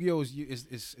 Well, Yu-Gi-Oh's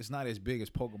it's not as big as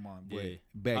Pokemon, but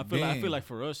back then. I feel like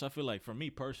for us, for me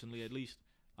personally at least,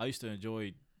 I used to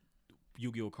enjoy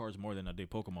Yu-Gi-Oh cards more than I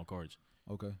did Pokemon cards.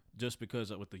 Okay. Just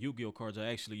because with the Yu-Gi-Oh cards, I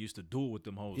actually used to duel with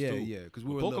them hoes too. Yeah. Because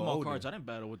we were Pokemon cards, I didn't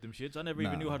battle with them shits. I never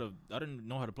even knew how to. I didn't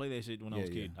know how to play that shit when I was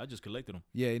a kid. I just collected them.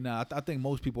 Yeah, I think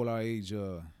most people our age,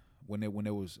 when they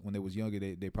was younger,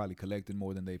 they probably collected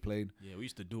more than they played. Yeah, we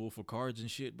used to duel for cards and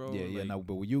shit, bro. Yeah. No,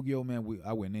 but with Yu-Gi-Oh, man,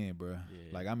 I went in, bro.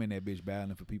 Yeah. Like I'm in that bitch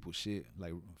battling for people's shit,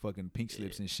 like fucking pink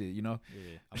slips and shit. Yeah.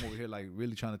 I'm over here like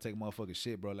really trying to take motherfucking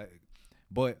shit, bro. Like,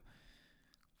 but.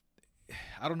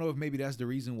 I don't know if maybe that's the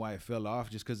reason why it fell off,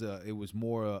 just because it was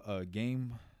more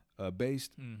game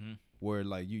based, where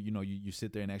like you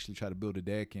sit there and actually try to build a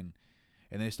deck, and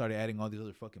then they started adding all these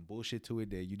other fucking bullshit to it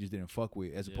that you just didn't fuck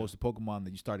with, as opposed to Pokemon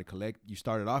that you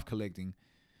started off collecting,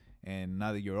 and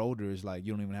now that you're older, it's like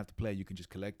you don't even have to play, you can just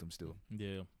collect them still.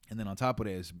 Yeah. And then on top of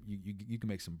that, you can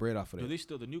make some bread off of that. Do they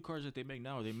still, the new cards that they make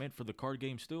now, are they meant for the card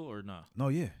game still or not? No,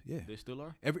 yeah. They still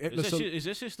are? Is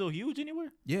this shit still huge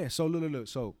anywhere? Yeah, so look.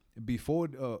 So before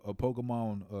a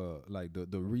Pokemon, like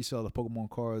the resale of Pokemon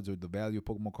cards or the value of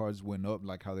Pokemon cards went up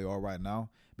like how they are right now,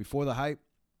 before the hype,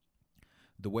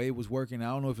 the way it was working, I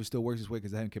don't know if it still works this way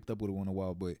because I haven't kept up with it in a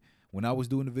while, but when I was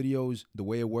doing the videos, the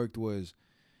way it worked was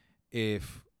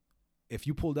if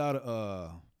you pulled out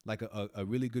a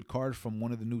really good card from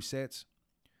one of the new sets,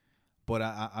 but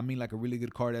I mean like a really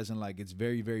good card as in like it's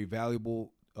very, very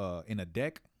valuable in a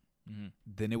deck,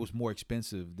 then it was more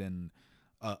expensive than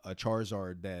a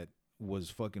Charizard that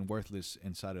was fucking worthless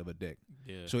inside of a deck.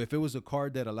 Yeah. So if it was a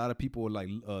card that a lot of people like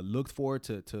looked for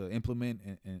to implement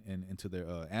into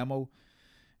their ammo,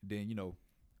 then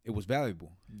it was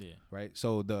valuable. Yeah. Right.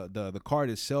 So the card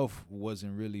itself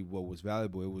wasn't really what was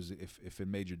valuable. It was if it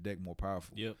made your deck more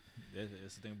powerful. Yep.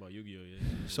 That's the thing about Yu-Gi-Oh.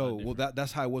 Yeah. So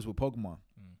that's how it was with Pokemon.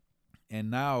 And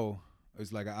now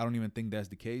it's like I don't even think that's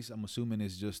the case. I'm assuming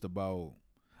it's just about.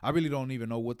 I really don't even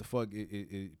know what the fuck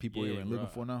people are even looking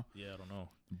for now. Yeah, I don't know.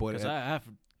 But because I have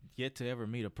yet to ever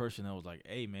meet a person that was like,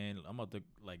 "Hey, man, I'm about to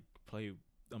like play.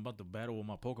 I'm about to battle with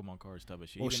my Pokemon cards type of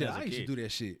shit." Oh shit, I used to do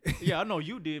that shit. Yeah, I know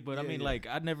you did, but I mean, like,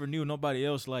 I never knew nobody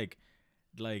else like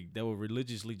that would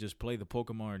religiously just play the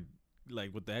Pokemon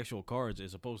like with the actual cards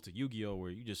as opposed to Yu-Gi-Oh,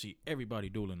 where you just see everybody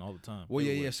dueling all the time. Well,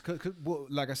 yes. Well,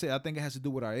 like I said, I think it has to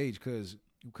do with our age,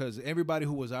 because everybody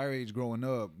who was our age growing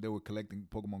up, they were collecting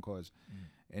Pokemon cards,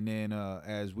 and then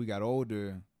as we got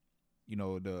older, you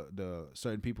know, the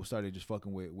certain people started just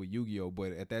fucking with Yu-Gi-Oh.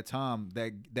 But at that time,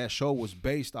 that show was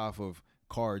based off of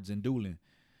cards and dueling,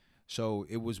 so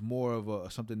it was more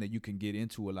of something that you can get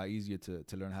into a lot easier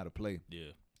to learn how to play.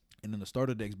 Yeah. And then the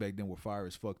starter decks back then were fire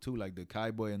as fuck too, like the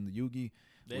Kaiba and the Yugi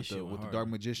with the Dark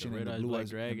Magician and the Blue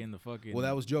Eyes Dragon, the fucking. Well,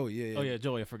 that was Joey. Yeah. Oh yeah,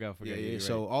 Joey. I forgot. Yeah.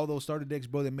 So all those starter decks,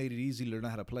 bro, they made it easy to learn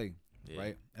how to play,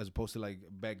 right? As opposed to like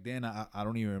back then, I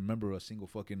don't even remember a single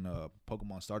fucking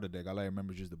Pokemon starter deck. All I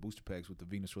remember is just the booster packs with the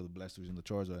Venusaur, the Blasters, and the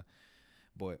Charizard.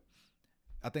 But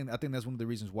I think that's one of the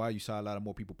reasons why you saw a lot of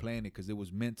more people playing it, because it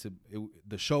was meant to.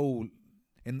 The show.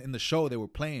 In the show, they were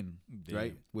playing,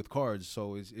 right, with cards,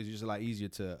 so it's just a lot easier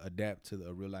to adapt to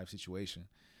a real life situation,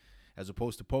 as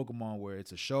opposed to Pokemon, where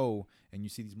it's a show and you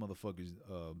see these motherfuckers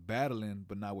battling,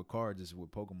 but not with cards, it's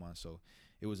with Pokemon. So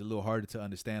it was a little harder to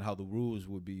understand how the rules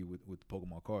would be with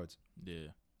Pokemon cards. Yeah.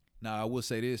 Now I will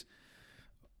say this,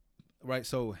 right?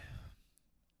 So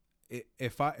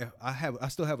if I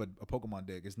still have a Pokemon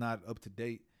deck. It's not up to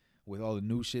date with all the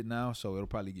new shit now, so it'll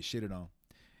probably get shitted on.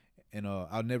 And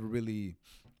I'll never really,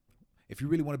 if you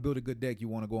really want to build a good deck, you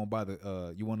want to go and buy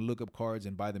you want to look up cards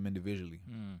and buy them individually.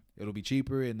 It'll be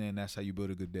cheaper, and then that's how you build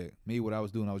a good deck. Me, what I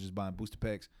was doing, I was just buying booster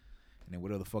packs, and then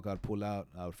whatever the fuck I'd pull out,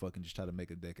 I would fucking just try to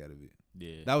make a deck out of it.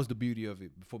 Yeah. That was the beauty of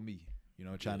it for me, you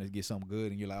know, trying to get something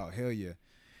good, and you're like, oh, hell yeah.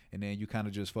 And then you kind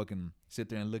of just fucking sit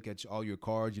there and look at all your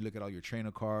cards. You look at all your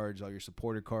trainer cards, all your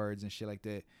supporter cards and shit like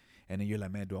that. And then you're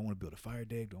like, man, do I want to build a fire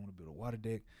deck? Do I want to build a water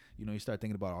deck? You know, you start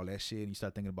thinking about all that shit, and you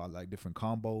start thinking about like different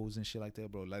combos and shit like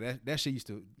that, bro. Like that shit used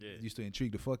to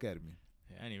intrigue the fuck out of me.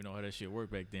 Yeah, I didn't even know how that shit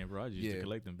worked back then, bro. I just used to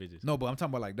collect them bitches. No, but I'm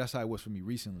talking about like that's how it was for me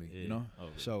recently, you know?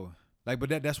 So like, but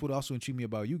that's what also intrigued me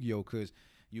about Yu-Gi-Oh, because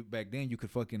you back then you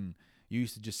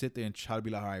used to just sit there and try to be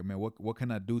like, all right, man, what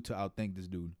can I do to outthink this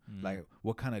dude? Like,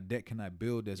 what kind of deck can I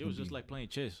build that's it was just like playing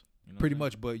chess. You know pretty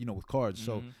much, but you know, with cards.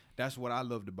 So that's what I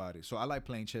loved about it. So I like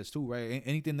playing chess too, right?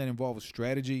 Anything that involves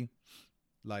strategy,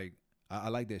 like I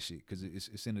like that shit, because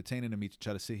it's entertaining to me to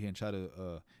try to sit here and try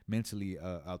to mentally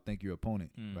outthink your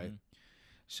opponent, right?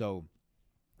 So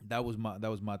that was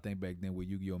my thing back then with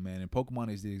Yu-Gi-Oh, man. And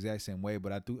Pokemon is the exact same way,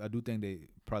 but I do think that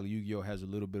probably Yu-Gi-Oh has a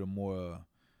little bit of more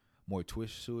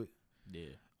twist to it.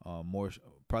 Yeah.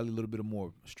 Probably a little bit of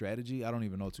more strategy. I don't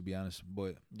even know, to be honest,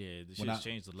 but yeah, the shit's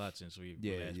changed a lot since we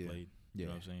last played. You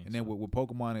know what I'm saying? And then with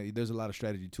Pokemon, there's a lot of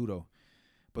strategy too, though.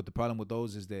 But the problem with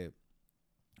those is that,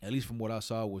 at least from what I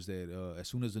saw, was that as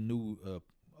soon as the new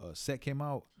set came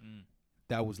out,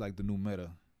 that was like the new meta,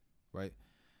 right?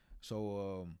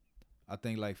 So I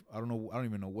think, like, I don't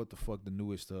even know what the fuck the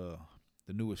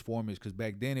newest form is, because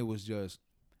back then it was just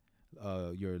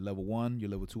your level 1, your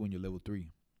level 2, and your level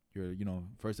 3. Your, you know,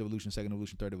 first evolution, second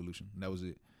evolution, third evolution, and that was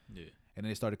it. Yeah. And then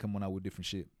they started coming out with different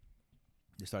shit.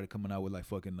 They started coming out with like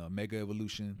fucking Mega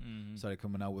Evolution. Started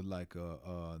coming out with like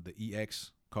the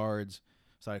EX cards.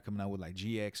 Started coming out with like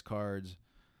GX cards.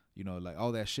 You know, like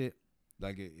all that shit.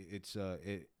 Like it's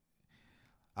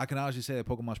I can honestly say that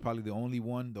Pokemon's probably the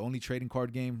only trading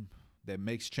card game that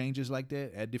makes changes like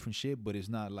that, add different shit, but it's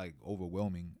not like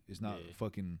overwhelming. It's not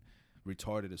fucking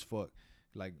retarded as fuck.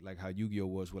 Like how Yu-Gi-Oh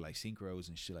was with like synchros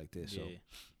and shit like that. So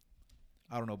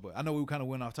I don't know, but I know we kind of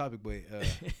went off topic, but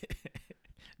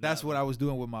that's what I was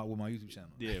doing with my YouTube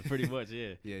channel. Yeah, pretty much.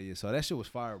 Yeah. yeah. So that shit was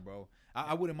fire, bro.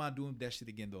 I wouldn't mind doing that shit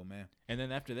again though, man. And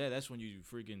then after that, that's when you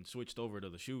freaking switched over to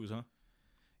the shoes, huh?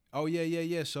 Oh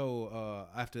yeah. So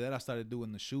after that, I started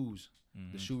doing the shoes,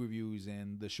 the shoe reviews,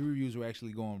 and the shoe reviews were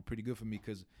actually going pretty good for me,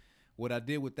 because what I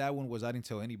did with that one was I didn't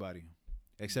tell anybody,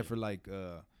 except for like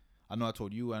I know I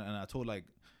told you, and I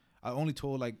only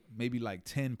told like maybe like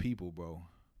 10 people, bro,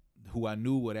 who I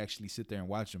knew would actually sit there and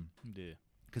watch them. Yeah.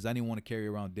 Because I didn't want to carry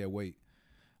around dead weight.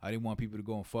 I didn't want people to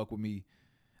go and fuck with me.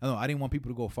 I didn't want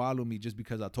people to go follow me just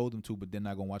because I told them to, but they're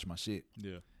not gonna watch my shit.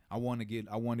 Yeah. I wanted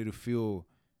to feel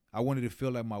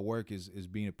like my work is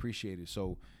being appreciated.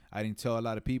 So I didn't tell a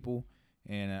lot of people,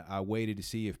 and I waited to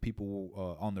see if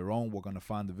people on their own were gonna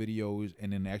find the videos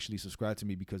and then actually subscribe to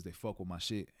me because they fuck with my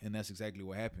shit. And that's exactly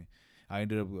what happened. I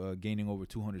ended up gaining over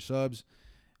 200 subs,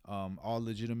 all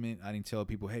legitimate. I didn't tell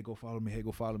people, hey, go follow me.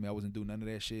 I wasn't doing none of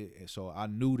that shit. And so I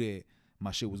knew that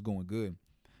my shit was going good.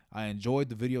 I enjoyed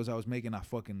the videos I was making. I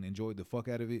fucking enjoyed the fuck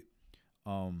out of it.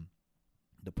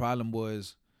 The problem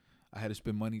was I had to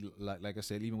spend money. Like I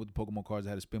said, even with the Pokemon cards, I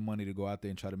had to spend money to go out there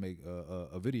and try to make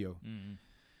a video. Mm-hmm.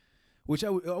 Which I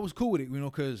was cool with it,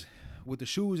 because with the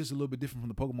shoes, it's a little bit different from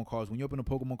the Pokemon cards. When you open the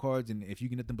Pokemon cards, and if you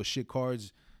get nothing but shit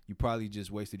cards, you probably just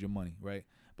wasted your money, right?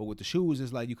 But with the shoes,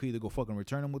 it's like you could either go fucking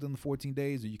return them within the 14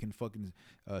 days, or you can fucking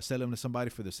sell them to somebody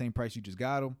for the same price you just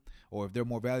got them, or if they're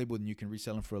more valuable, then you can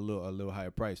resell them for a little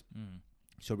higher price.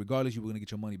 So regardless, you were gonna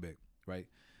get your money back, right?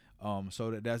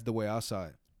 So that's the way I saw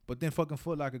it. But then fucking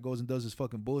Foot Locker goes and does this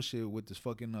fucking bullshit with this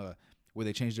fucking where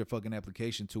they changed their fucking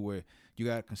application to where you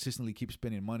gotta consistently keep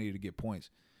spending money to get points.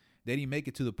 They didn't make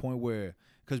it to the point where,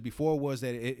 because before was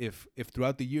that if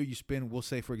throughout the year you spend, we'll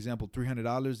say for example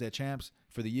 $300 at Champs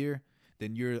for the year,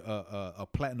 then you're a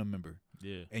platinum member.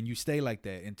 Yeah. And you stay like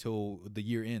that until the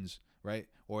year ends, right?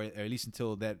 Or at least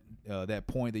until that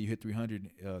point that you hit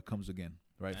 300 comes again,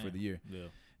 right? Damn. For the year. Yeah.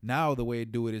 Now the way to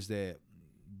do it is that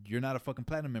you're not a fucking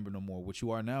platinum member no more. What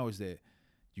you are now is that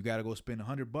you got to go spend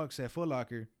 $100 at Foot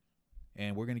Locker,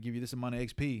 and we're gonna give you this amount of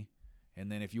XP. And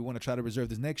then if you want to try to reserve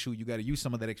this next shoe, you got to use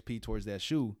some of that XP towards that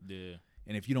shoe. Yeah.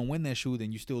 And if you don't win that shoe,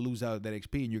 then you still lose out of that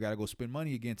XP, and you got to go spend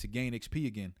money again to gain XP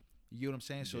again. You get what I'm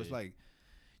saying? So it's like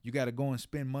you got to go and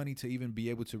spend money to even be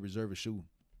able to reserve a shoe.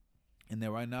 And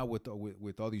then right now with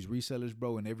all these resellers,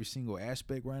 bro, in every single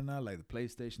aspect right now, like the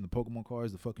PlayStation, the Pokemon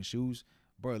cards, the fucking shoes,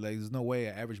 bro, like there's no way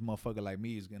an average motherfucker like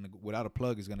me is gonna, without a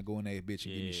plug, is gonna go in there, bitch,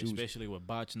 and give me shoes. Especially with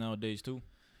bots nowadays too.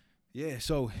 Yeah,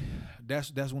 so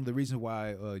that's one of the reasons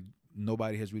why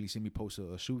nobody has really seen me post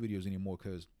shoe videos anymore,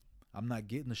 because I'm not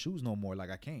getting the shoes no more.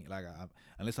 Like I can't, like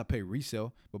unless I pay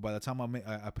resale. But by the time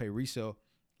I pay resale,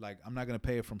 like I'm not gonna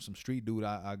pay it from some street dude.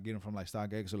 I get them from like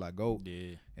StockX or like Gold.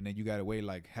 Yeah. And then you gotta wait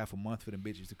like half a month for them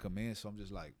bitches to come in. So I'm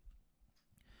just like,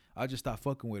 I just stop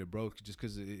fucking with it, bro. Just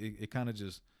because it kind of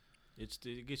just.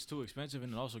 It gets too expensive,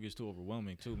 and it also gets too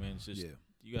overwhelming too, man. It's just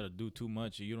you got to do too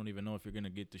much, and you don't even know if you're gonna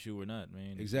get the shoe or not,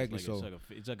 man. Exactly.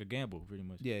 It's like a gamble, pretty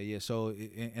much. Yeah. So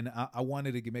I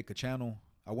wanted to make a channel.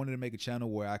 I wanted to make a channel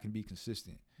where I can be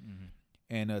consistent. Mm-hmm.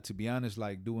 And to be honest,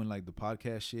 like doing like the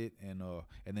podcast shit, and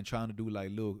then trying to do like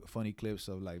little funny clips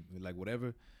of like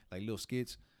whatever, like little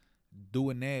skits.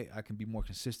 Doing that, I can be more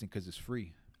consistent because it's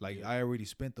free. Like I already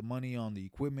spent the money on the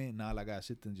equipment. Now like I gotta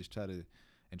sit there and just try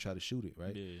to shoot it,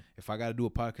 right? Yeah. If I got to do a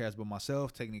podcast by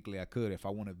myself, technically I could. If I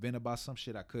want to vent about some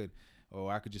shit, I could. Or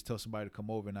I could just tell somebody to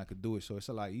come over and I could do it. So it's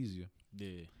a lot easier.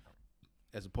 Yeah.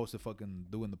 As opposed to fucking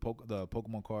doing the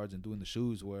Pokemon cards and doing the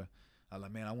shoes, where I'm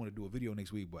like, man, I want to do a video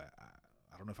next week, but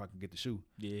I don't know if I can get the shoe.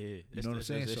 Yeah. You know what I'm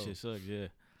saying? That shit sucks, yeah.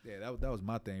 Yeah, that was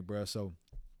my thing, bro. So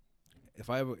if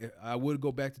I would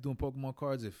go back to doing Pokemon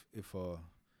cards if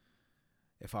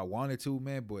I wanted to,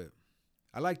 man, but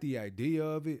I like the idea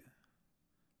of it.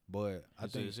 But I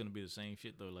think it's gonna be the same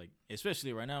shit though. Like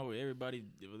especially right now, with everybody,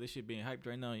 with this shit being hyped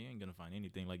right now, you ain't gonna find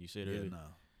anything like you said earlier. No,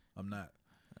 I'm not.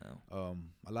 No.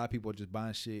 A lot of people are just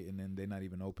buying shit and then they're not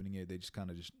even opening it. They just kind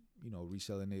of just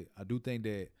reselling it. I do think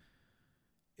that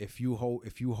if you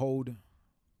hold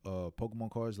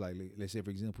Pokemon cards, like let's say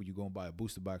for example, you go and buy a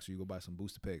booster box or you go buy some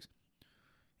booster packs,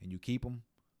 and you keep them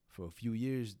for a few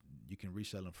years, you can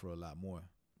resell them for a lot more,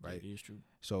 right? That is true.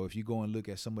 So if you go and look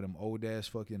at some of them old ass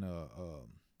fucking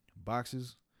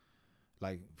boxes,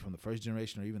 like from the first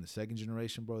generation or even the second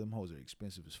generation, bro, them hoes are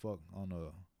expensive as fuck on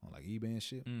like eBay and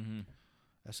shit. Mm-hmm.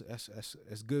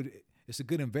 That's good. It's a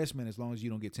good investment as long as you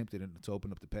don't get tempted to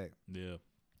open up the pack. Yeah.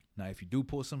 Now if you do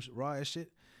pull some raw ass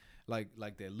shit, like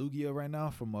that Lugia right now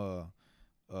from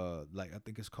like I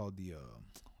think it's called the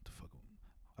what the fuck,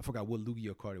 I forgot what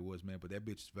Lugia card it was, man, but that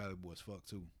bitch is valuable as fuck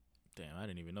too. Damn, I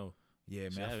didn't even know. Yeah,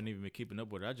 man. I haven't even been keeping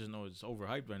up with it. I just know it's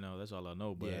overhyped right now. That's all I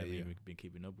know, but I haven't even been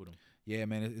keeping up with him. Yeah,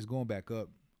 man, it's going back up.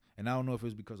 And I don't know if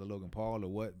it's because of Logan Paul or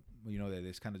what, that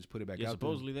it's kind of just put it back out. Yeah,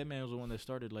 supposedly that man was the one that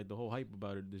started like the whole hype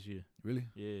about it this year. Really?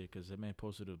 Yeah, because that man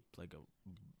posted an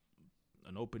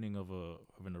opening of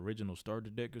an original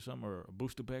starter deck or something, or a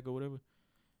booster pack or whatever.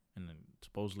 And then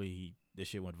supposedly this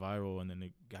shit went viral, and then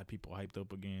it got people hyped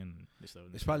up again.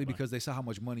 It's probably because they saw how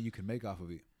much money you can make off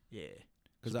of it. Yeah.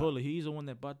 Supposedly he's the one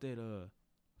that bought that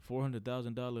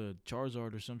 $400,000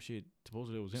 Charizard or some shit.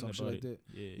 Supposedly it was him some that shit bought like it.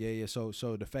 That. Yeah. So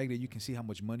the fact that you can see how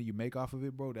much money you make off of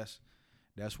it, bro,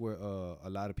 that's where a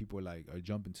lot of people are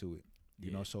jumping to it. You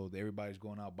know, so everybody's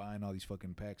going out buying all these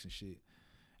fucking packs and shit.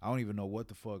 I don't even know what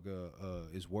the fuck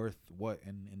is worth what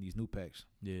in these new packs.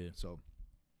 Yeah. So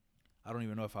I don't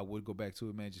even know if I would go back to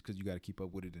it, man, just because you got to keep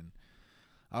up with it, and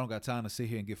I don't got time to sit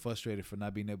here and get frustrated for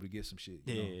not being able to get some shit.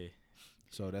 You know?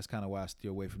 So that's kind of why I steer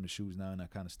away from the shoes now, and I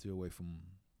kind of steer away from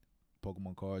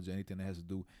Pokemon cards or anything that has to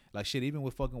do like shit. Even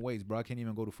with fucking weights, bro, I can't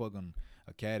even go to fucking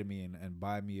Academy and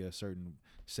buy me a certain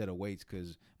set of weights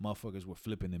because motherfuckers were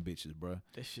flipping them bitches, bro.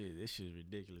 This shit is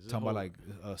ridiculous. Talking about like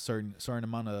a certain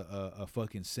amount of a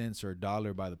fucking cents or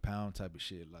dollar by the pound type of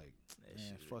shit. Like,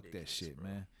 man, fuck that shit, bro.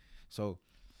 Man. So,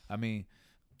 I mean,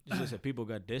 it's just that people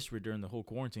got desperate during the whole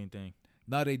quarantine thing.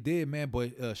 No, they did, man.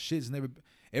 But shit's never.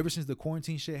 Ever since the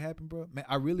quarantine shit happened, bro, man,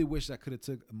 I really wish I could have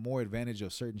took more advantage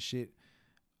of certain shit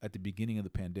at the beginning of the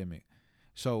pandemic.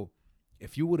 So,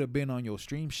 if you would have been on your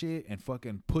stream shit and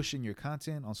fucking pushing your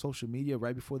content on social media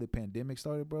right before the pandemic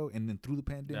started, bro, and then through the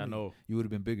pandemic, you would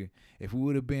have been bigger. If we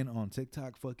would have been on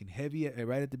TikTok fucking heavy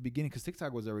right at the beginning, because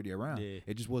TikTok was already around,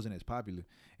 it just wasn't as popular.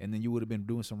 And then you would have been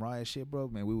doing some riot shit, bro.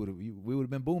 Man, we would have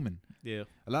been booming. Yeah,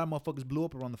 a lot of motherfuckers blew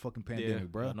up around the fucking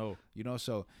pandemic, bro. I know. You know,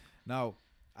 so now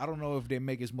I don't know if they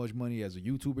make as much money as a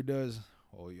YouTuber does,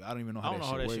 or I don't even know how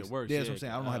that shit works. Yeah, that's what I'm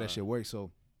saying. I don't know how that shit works.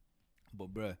 So, but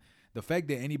bro, the fact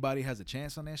that anybody has a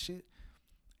chance on that shit,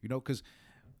 you know, because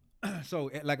so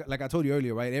like I told you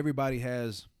earlier, right? Everybody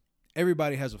has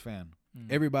a fan.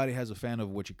 Everybody has a fan of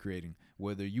what you're creating.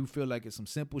 Whether you feel like it's some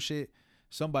simple shit,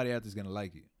 somebody out there's gonna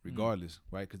like it, regardless,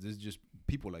 right? Because there's just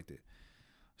people like that.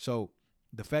 So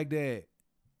the fact that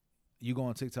you go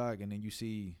on TikTok and then you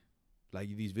see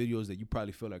like these videos that you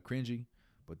probably feel like cringy,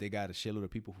 but they got a shitload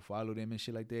of people who follow them and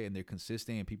shit like that, and they're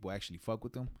consistent and people actually fuck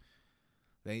with them.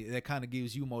 That kind of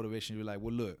gives you motivation. You're like,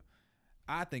 well, look,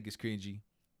 I think it's cringy.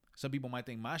 Some people might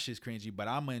think my shit's cringy, but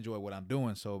I'm gonna enjoy what I'm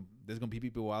doing. So there's gonna be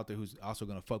people out there who's also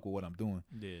gonna fuck with what I'm doing.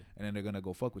 Yeah. And then they're gonna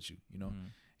go fuck with you, you know.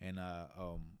 And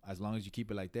as long as you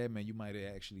keep it like that, man, you might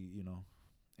actually, you know,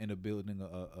 end up building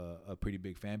a pretty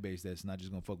big fan base that's not just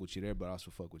gonna fuck with you there, but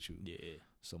also fuck with you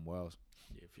somewhere else.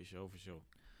 Yeah, for sure.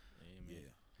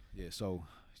 Yeah. So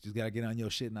just gotta get on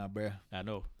your shit now, bruh. I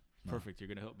know. Perfect. You're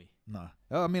gonna help me. Nah.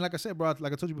 I mean, like I said, bro.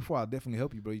 Like I told you before, I'll definitely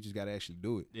help you, bro. You just gotta actually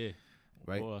do it. Yeah.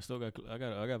 Right. Well, I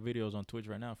got videos on Twitch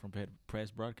right now from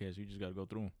past broadcasts. You just gotta go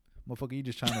through them. Motherfucker, you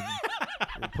just trying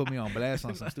to put me on blast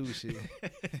on some stupid shit.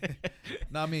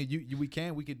 No, I mean, we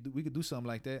could do something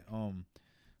like that.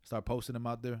 Start posting them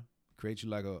out there. Create you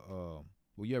like well,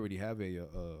 you already have a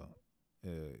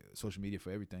social media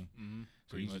for everything.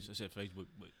 So pretty much. I said Facebook,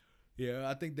 but yeah,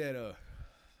 I think that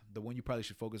the one you probably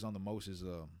should focus on the most is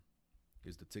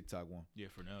the TikTok one. Yeah,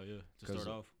 for now, yeah. To start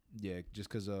off. Yeah, just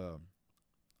because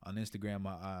on Instagram,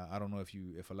 I don't know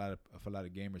if a lot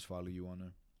of gamers follow you on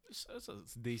there. It's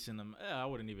decent. I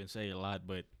wouldn't even say a lot,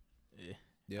 but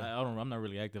yeah, I'm not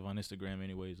really active on Instagram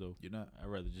anyways, though. You're not. I'd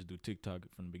rather just do TikTok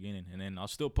from the beginning, and then I'll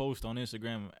still post on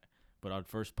Instagram, but I'd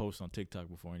first post on TikTok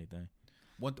before anything.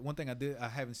 One thing I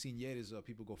haven't seen yet is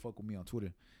people go fuck with me on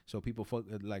Twitter. So people fuck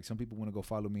like some people want to go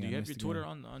follow me. Do on you have Instagram. your Twitter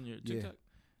on your TikTok?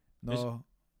 No.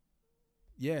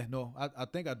 I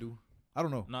think I do. I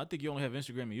don't know. No, I think you only have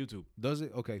Instagram and YouTube. Does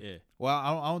it? Okay. Yeah. Well,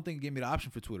 I don't think it gave me the option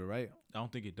for Twitter, right? I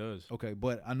don't think it does. Okay,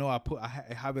 but I know I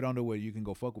have it on there where you can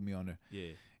go fuck with me on there.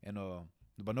 Yeah. And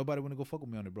but nobody want to go fuck with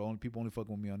me on there, bro. People only fuck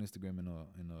with me on Instagram and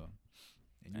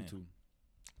YouTube.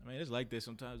 I mean, it's like this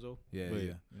sometimes, though. Yeah, but,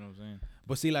 yeah. You know what I'm saying?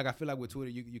 But see, like I feel like with Twitter,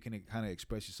 you can kind of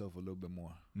express yourself a little bit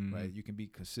more, right? You can be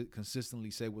consistently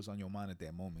say what's on your mind at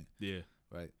that moment. Yeah.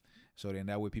 Right. So then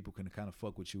that way people can kind of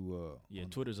fuck with you. Yeah,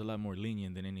 Twitter's a lot more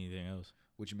lenient than anything else.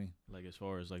 What you mean? Like as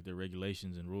far as like the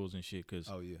regulations and rules and shit. Cause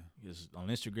on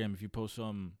Instagram, if you post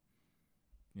something,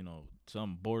 you know,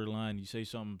 some borderline, you say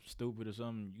something stupid or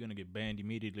something, you're gonna get banned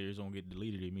immediately or it's gonna get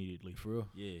deleted immediately. For real?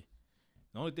 Yeah.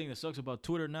 The only thing that sucks about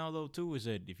Twitter now, though, too, is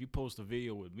that if you post a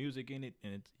video with music in it,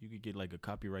 and you could get like a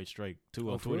copyright strike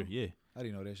too on Twitter. Real? Yeah, I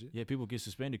didn't know that shit. Yeah, people get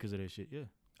suspended because of that shit. Yeah,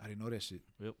 I didn't know that shit.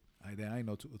 Yep. I didn't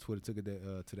know Twitter took it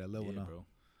to that level now. Bro.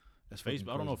 That's Facebook.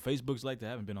 I don't know if Facebook's like that. I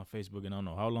haven't been on Facebook in I don't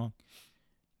know how long.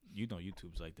 You know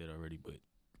YouTube's like that already, but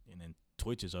and then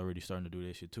Twitch is already starting to do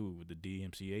that shit too with the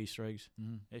DMCA strikes.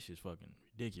 That shit's fucking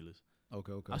ridiculous.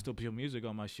 Okay. I still put music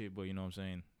on my shit, but you know what I'm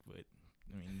saying. But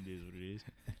I mean, it is what it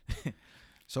is.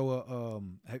 So,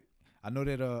 I know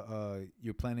that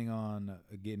you're planning on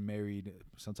getting married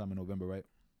sometime in November, right?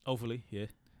 Hopefully, yeah.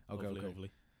 Okay,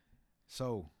 hopefully.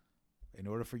 So, in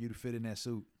order for you to fit in that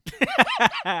suit,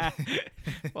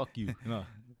 fuck you. No.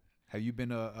 Have you been?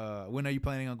 When are you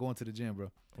planning on going to the gym,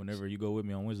 bro? Whenever you go with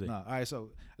me on Wednesday. Nah. All right. So,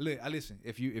 listen.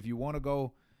 If you want to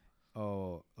go,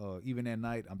 even at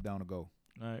night, I'm down to go.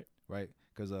 All right. Right?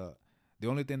 Because the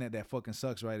only thing that fucking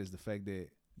sucks, right, is the fact that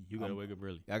you gotta wake up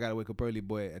early. I gotta wake up early,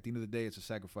 but at the end of the day, it's a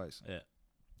sacrifice. Yeah.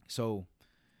 So,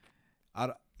 I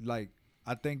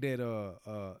think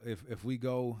that if we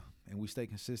go and we stay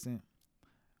consistent,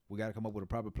 we gotta come up with a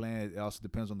proper plan. It also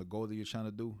depends on the goal that you're trying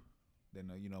to do.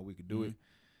 Then we could do it.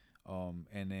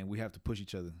 And then we have to push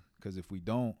each other, because if we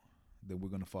don't, then we're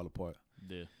gonna fall apart.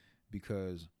 Yeah.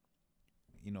 Because,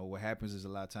 you know, what happens is a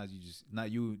lot of times you just,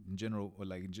 not you in general, or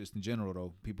like just in general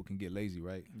though, people can get lazy,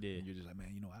 right? Yeah. And you're just like,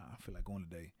 man, you know, I feel like going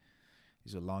today.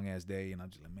 It's a long ass day, and I'm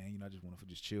just like, man, you know, I just want to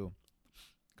just chill.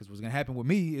 Because what's gonna happen with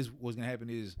me is,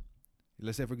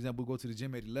 let's say for example, we go to the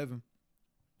gym at 11.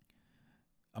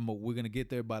 We're gonna get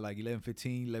there by like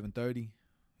 11:15, 11:30.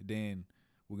 Then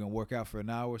we're gonna work out for an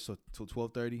hour, so till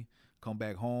 12:30. Come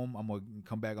back home. I'm gonna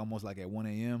come back almost like at 1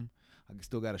 a.m. I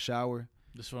still got a shower.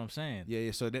 That's what I'm saying.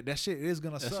 Yeah. So that shit is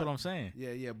gonna suck. That's what I'm saying.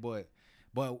 Yeah. But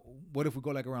what if we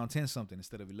go like around 10 something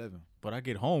instead of 11? But I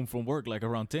get home from work like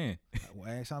around 10. Well,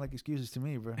 it sound like excuses to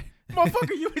me, bro.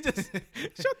 Motherfucker, you just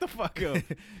shut the fuck up.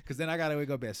 Because then I gotta wake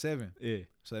up at 7. Yeah.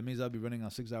 So that means I'll be running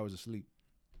on 6 hours of sleep.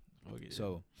 Okay.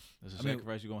 So that's a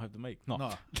sacrifice you're gonna have to make.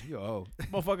 No, yo,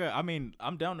 motherfucker. I mean,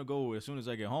 I'm down to go as soon as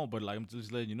I get home, but like I'm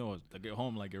just letting you know, I get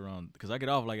home like around, because I get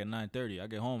off like at 9:30. I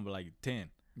get home by like 10.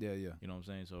 Yeah. You know what I'm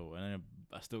saying? So and then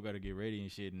I still gotta get ready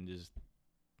and shit, and just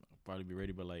probably be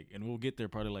ready, but like, and we'll get there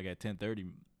probably like at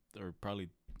 10:30 or probably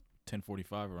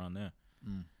 10:45 around there.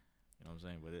 You know what I'm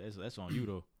saying? But that's on you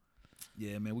though.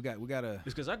 Yeah, man, we gotta. It's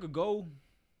because I could go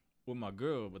with my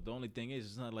girl, but the only thing is,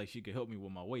 it's not like she could help me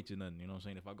with my weights or nothing. You know what I'm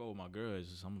saying? If I go with my girl, it's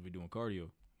just, I'm gonna be doing cardio. You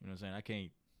know what I'm saying? I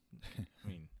can't. I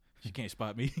mean, she can't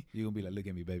spot me. You gonna be like, look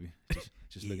at me, baby.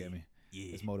 Just look at me.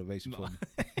 Yeah, it's motivation for me.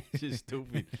 Just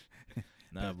stupid.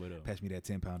 Nah, but pass me that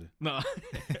 10-pounder. No.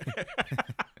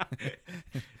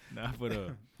 I've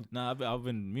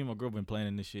been, me and my girl been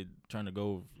planning this shit, trying to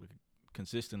go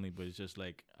consistently, but it's just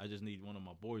like I just need one of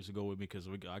my boys to go with me because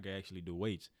I can actually do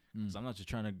weights. So I'm not just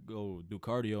trying to go do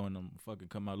cardio and I'm fucking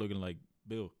come out looking like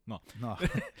Bill. No. Nah,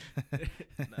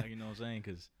 you know what I'm saying?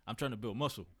 Because I'm trying to build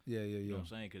muscle. Yeah. You know what I'm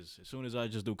saying? Because as soon as I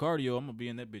just do cardio, I'm gonna be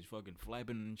in that bitch fucking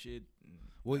flapping and shit.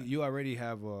 Well, you already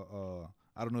have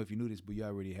I don't know if you knew this, but you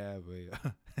already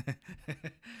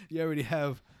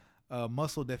have a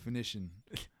muscle definition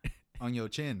on your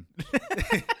chin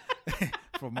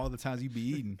from all the times you be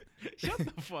eating. Shut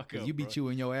the fuck up. You be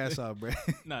chewing your ass off, bro.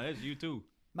 Nah, that's you too.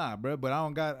 Nah, bro, but I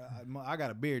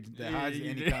got a beard that hides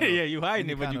any kind of. Yeah, you hiding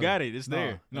it, but you got it. It's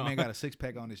there. No, man got a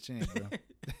 6-pack on his chin, bro.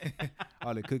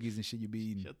 All the cookies and shit you be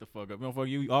eating. Shut the fuck up. Motherfucker,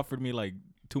 you offered me like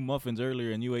 2 muffins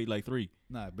earlier and you ate like 3.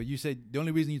 Nah, but you said the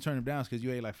only reason you turned them down is because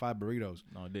you ate like 5 burritos.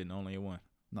 No, I didn't. I only ate 1.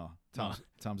 No,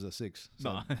 times a 6.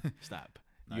 So. No, stop.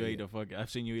 You ate the fuck. I've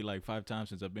seen you eat like 5 times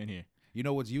since I've been here. You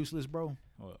know what's useless, bro?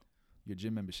 What? Your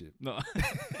gym membership. No.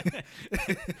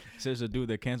 Says a dude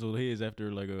that canceled his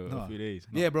after like a few days.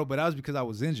 No. Yeah, bro, but that was because I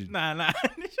was injured. Nah.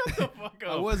 Shut the fuck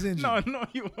up. I was injured. No,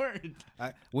 you weren't.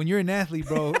 When you're an athlete,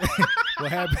 bro,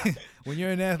 what happened? When you're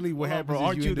an athlete, what happens? Bro,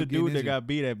 aren't you the dude that injured. got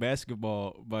beat at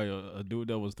basketball by a dude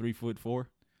that was 3'4"?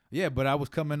 Yeah, but I was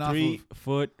coming off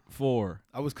 3'4".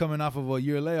 I was coming off of a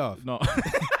year layoff. No.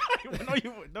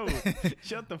 No.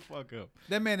 Shut the fuck up.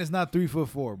 That man is not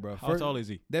 3'4", bro. How tall is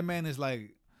he? That man is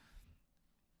like,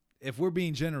 if we're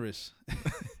being generous,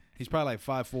 he's probably like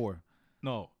 5'4".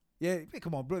 No. Yeah,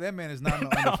 come on, bro. That man is not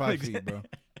under 5 feet, bro.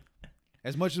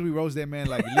 As much as we roast that man,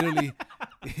 like literally,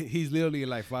 he's literally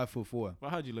like 5'4".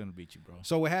 Well, how'd you let him beat you, bro?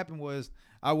 So what happened was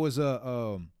I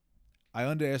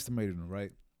underestimated him,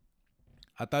 right?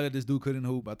 I thought that this dude couldn't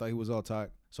hoop. I thought he was all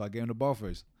tight. So I gave him the ball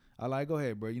first. I like, go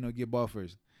ahead, bro. You know, get ball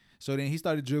first. So then he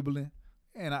started dribbling,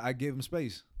 and I gave him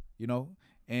space, you know.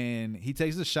 And he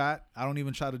takes the shot. I don't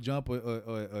even try to jump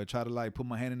or try to like put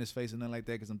my hand in his face and nothing like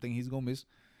that because I'm thinking he's gonna miss.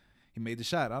 He made the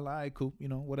shot. I like, all right, cool, you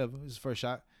know, whatever. It's his first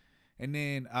shot. And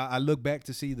then I look back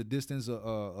to see the distance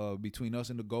between us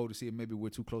and the goal to see if maybe we're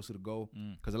too close to the goal.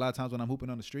 Because a lot of times when I'm hooping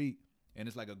on the street and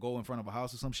it's like a goal in front of a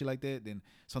house or some shit like that, then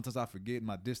sometimes I forget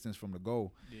my distance from the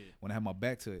goal when I have my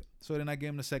back to it. So then I gave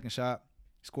him the second shot.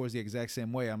 Scores the exact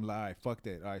same way. I'm like, all right, fuck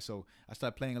that. All right, so I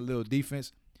start playing a little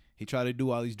defense. He tried to do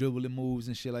all these dribbling moves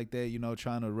and shit like that, you know,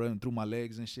 trying to run through my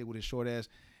legs and shit with his short ass,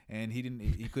 and he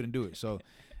couldn't do it. So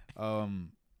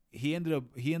he ended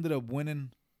up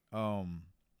winning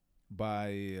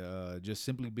by just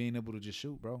simply being able to just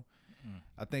shoot, bro.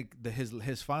 I think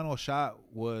his final shot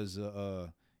was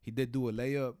he did do a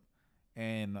layup,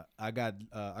 and I got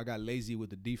lazy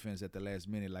with the defense at the last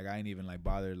minute. Like I ain't even like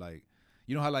bothered like.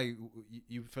 You know how like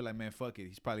you feel like, man, fuck it,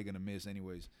 he's probably gonna miss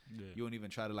anyways. Yeah. You don't even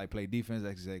try to like play defense.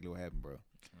 That's exactly what happened, bro.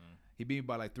 He beat me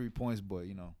by like 3 points, but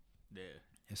you know,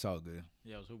 it's all good.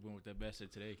 Yeah, I was hooping with that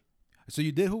bastard today. So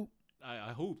you did hoop?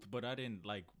 I hooped, but I didn't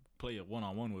like play a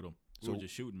 1-on-1 with him. We were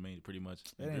just shooting, man, pretty much.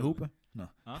 That ain't hooping? No.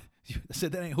 Huh? I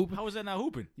said that ain't hooping. How is that not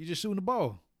hooping? You just shooting the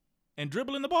ball and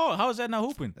dribbling the ball. How is that not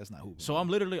hooping? That's not hooping. So I'm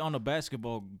literally on a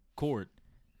basketball court,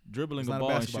 dribbling the ball. It's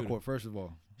not a basketball and court. First of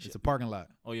all. It's a parking lot.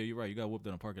 Oh yeah, you're right. You got whooped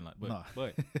in a parking lot, but no.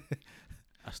 but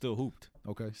I still hooped.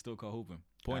 Okay. Still call hooping.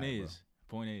 Point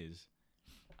is,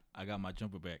 I got my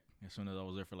jumper back as soon as I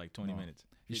was there for like 20 minutes.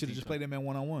 You should have just played that man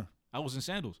 1-on-1. I was in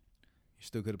sandals. You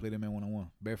still could have played that man 1-on-1.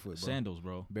 Barefoot, bro. Sandals,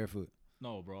 bro. Barefoot.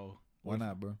 No, bro. Why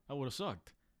not, bro? I would have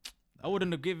sucked. I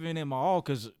wouldn't have given it my all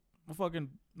because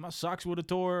my socks would have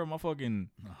tore. My fucking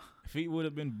feet would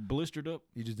have been blistered up.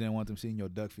 You just didn't want them seeing your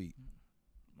duck feet.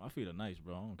 My feet are nice,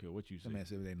 bro. I don't care what you say. That man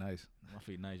said they nice. My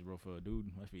feet nice, bro. For a dude,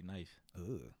 my feet nice.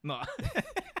 Ugh. No.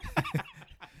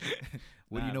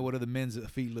 What do you know what other men's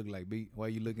feet look like, B? Why are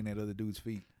you looking at other dudes'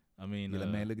 feet? I mean, you're like,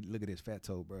 man, look at his fat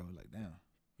toe, bro. Like, damn.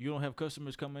 You don't have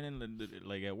customers coming in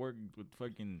like at work with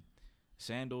fucking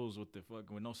sandals with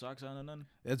no socks on or nothing?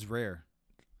 That's rare.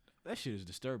 That shit is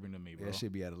disturbing to me, bro. That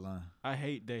shit be out of line. I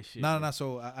hate that shit. No.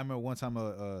 So I remember one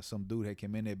time some dude had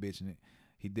came in that bitch and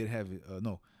he did have it.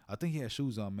 I think he had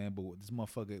shoes on, man. But what this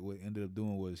motherfucker what ended up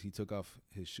doing was he took off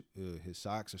his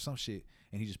socks or some shit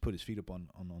and he just put his feet up on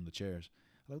the chairs.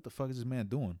 Like, what the fuck is this man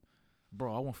doing?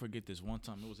 Bro, I won't forget this one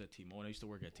time. It was at T-Mobile. I used to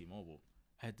work at T-Mobile.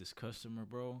 I had this customer,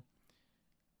 bro.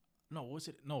 No, was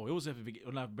it? No, it was at the beginning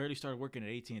when I barely started working at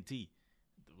AT&T.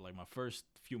 Like my first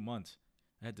few months,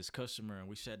 I had this customer and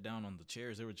we sat down on the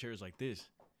chairs. There were chairs like this.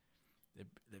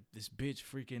 This bitch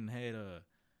freaking had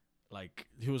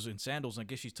he was in sandals. I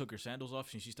guess she took her sandals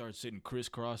off and she started sitting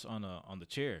crisscross on the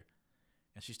chair,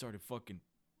 and she started fucking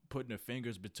putting her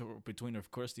fingers between her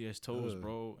crusty ass toes,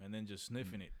 bro, and then just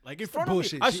sniffing it like in front of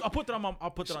me. I put it on. I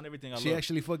put it on everything. She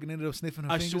actually fucking ended up sniffing her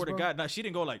fingers. I swear to God, she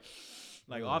didn't go like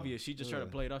obvious. She just tried to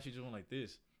play it off. She just went like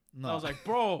this. No. I was like,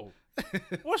 bro,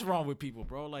 what's wrong with people,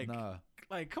 bro? Like,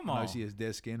 come on. She has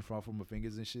dead skin from her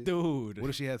fingers and shit. Dude, what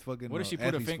if she had fucking? What if she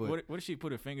put what if she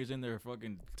put her fingers in there?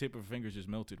 Fucking tip of her fingers just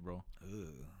melted, bro. Ugh.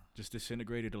 Just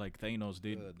disintegrated like Thanos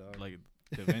did, like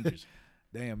the Avengers.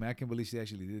 Damn, man, I can't believe she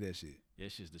actually did that shit. Yeah,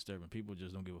 shit's disturbing. People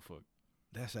just don't give a fuck.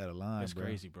 That's out of line, That's bro.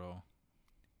 crazy, bro.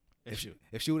 If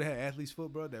she would have had athlete's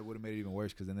foot, bro, that would have made it even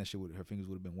worse because then her fingers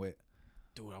would have been wet.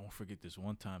 Dude, I won't forget this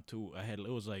one time too. It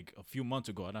was like a few months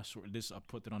ago, and I swear I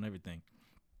put it on everything.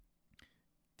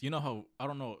 Do you know how? I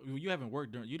don't know. You didn't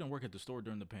work at the store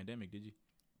during the pandemic, did you?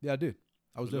 Yeah, I did.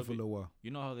 I was there for a little while.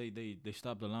 You know how they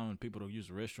stopped allowing people to use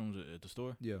the restrooms at the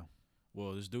store? Yeah.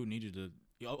 Well, this dude needed to.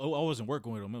 I wasn't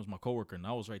working with him. It was my coworker, and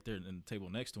I was right there in the table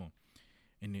next to him.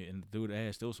 And the dude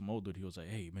asked, it was some old dude. He was like,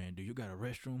 "Hey, man, do you got a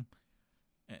restroom?"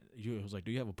 And he was like,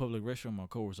 "Do you have a public restroom?" My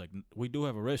coworker was like, "We do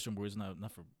have a restroom, but it's not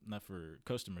for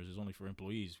customers. It's only for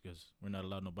employees because we're not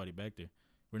allowed nobody back there.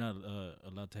 We're not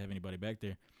allowed to have anybody back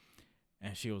there."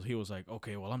 And he was like,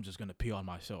 "Okay, well, I'm just gonna pee on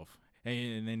myself."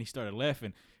 And then he started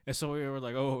laughing, and so we were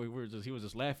like, "Oh, he was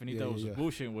just laughing. He thought it was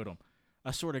bullshitting with him." I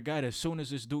swear to God, as soon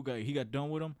as this dude got done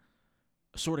with him,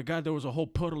 I swear to God, there was a whole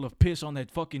puddle of piss on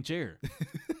that fucking chair.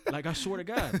 Like, I swear to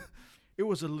God, it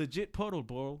was a legit puddle,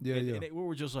 bro. Yeah, and we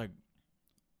were just like,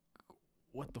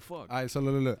 what the fuck? All right, so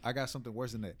look, I got something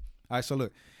worse than that. All right, so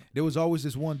look, there was always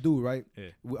this one dude, right? Yeah.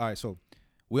 All right, so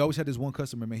we always had this one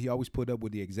customer, man. He always put up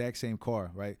with the exact same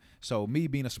car, right? So me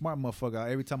being a smart motherfucker,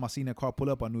 every time I seen that car pull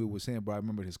up, I knew it was him, bro. I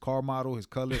remember his car model, his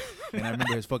color, and I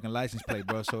remember his fucking license plate,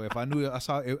 bro. So if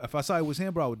I saw it was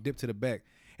him, bro, I would dip to the back,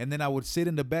 and then I would sit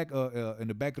in the back of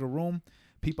the room,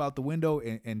 peep out the window,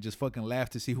 and just fucking laugh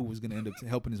to see who was gonna end up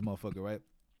helping this motherfucker, right?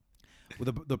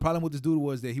 Well, the problem with this dude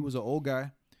was that he was an old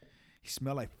guy. He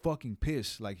smelled like fucking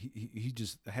piss. Like he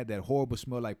just had that horrible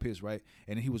smell like piss, right?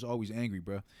 And he was always angry,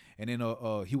 bro. And then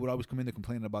he would always come in there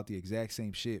complaining about the exact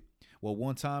same shit. Well,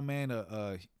 one time, man,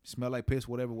 smelled like piss,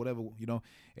 whatever, you know.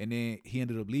 And then he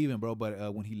ended up leaving, bro.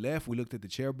 But when he left, we looked at the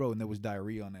chair, bro, and there was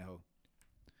diarrhea on that hoe.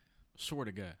 Swear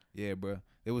to God. Yeah, bro.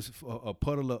 There was a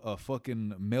puddle of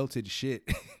fucking melted shit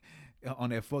on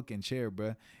that fucking chair,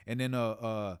 bro. And then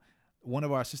one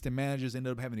of our assistant managers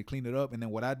ended up having to clean it up. And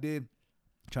then what I did,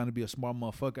 trying to be a smart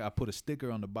motherfucker, I put a sticker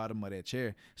on the bottom of that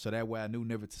chair so that way I knew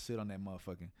never to sit on that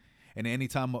motherfucker. And then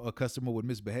anytime a customer would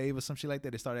misbehave or some shit like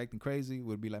that, they started acting crazy,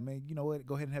 would be like, "Man, you know what?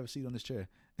 Go ahead and have a seat on this chair."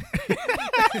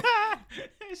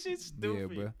 Shit's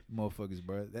stupid. Yeah, bro. Motherfuckers,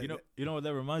 bro. You know what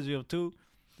that reminds me of too?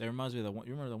 That reminds me of that one.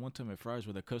 You remember that one time at Fry's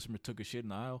where the customer took a shit in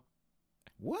the aisle?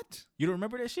 What? You don't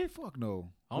remember that shit? Fuck no.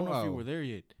 I don't know if you were there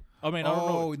yet. I mean, I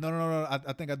don't know. No.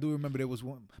 I think I do remember there was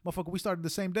one. Motherfucker, we started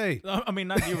the same day. I mean,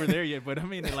 not you were there yet, but I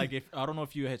mean, like, I don't know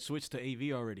if you had switched to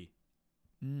AV already.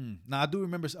 Now I do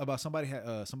remember about somebody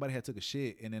had took a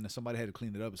shit and then somebody had to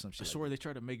clean it up or some shit. I swear they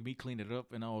tried to make me clean it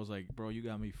up, and I was like, "Bro, you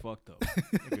got me fucked up.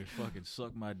 You can fucking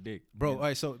suck my dick, bro." All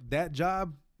right, so that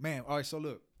job, man. All right, so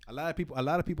look, a lot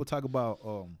of people talk about.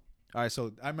 All right,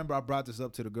 so I remember I brought this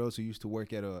up to the girls who used to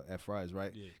work at Fry's,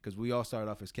 right? Yeah. Because we all started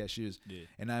off as cashiers. Yeah.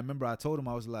 And I remember I told them,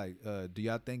 I was like, "Do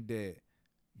y'all think that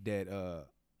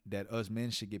us men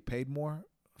should get paid more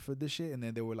for this shit? And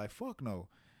then they were like, fuck no.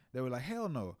 They were like, hell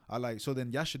no. I like, so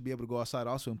then y'all should be able to go outside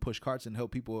also and push carts and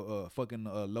help people fucking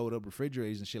load up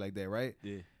refrigerators and shit like that, right?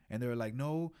 Yeah. And they were like,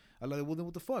 no. I like, well, then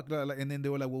what the fuck? And then they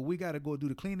were like, well, we got to go do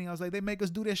the cleaning. I was like, they make us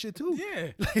do that shit too.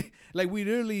 Yeah. Like we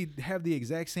literally have the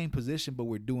exact same position, but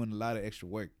we're doing a lot of extra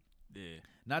work. Yeah.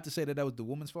 Not to say that was the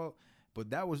woman's fault, but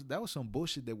that was some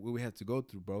bullshit that we had to go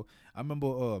through, bro. I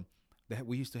remember that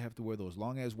we used to have to wear those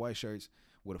long ass white shirts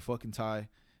with a fucking tie,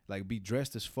 like be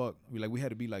dressed as fuck. We had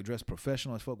to be like dressed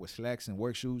professional as fuck with slacks and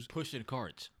work shoes. Pushing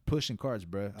carts,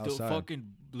 bro. Outside, still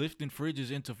fucking lifting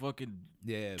fridges into fucking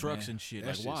trucks, man. And shit. That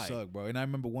like shit why? Suck, bro. And I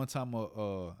remember one time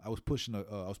I was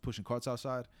pushing carts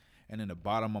outside, and then the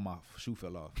bottom of my shoe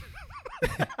fell off.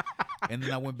 And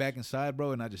then I went back inside,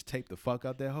 bro, and I just taped the fuck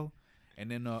out that hoe. And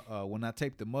then when I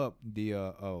taped them up,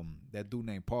 that dude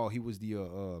named Paul, he was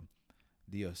the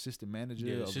assistant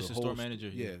manager, assistant store manager,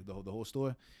 the whole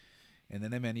store. And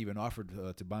then that man even offered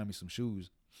to buy me some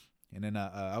shoes. And then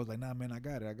I was like, nah, man, I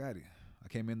got it. I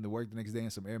came in to work the next day in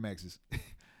some Air Maxes.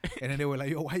 And then they were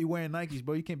like, yo, why you wearing Nikes,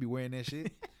 bro? You can't be wearing that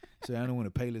shit. So I don't want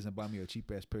to pay less and buy me a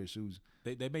cheap ass pair of shoes.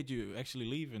 They made you actually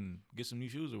leave and get some new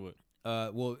shoes or what?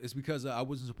 Well, it's because I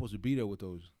wasn't supposed to be there with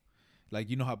those. Like,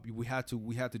 you know how we had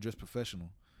to dress professional.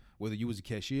 Whether you was a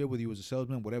cashier, whether you was a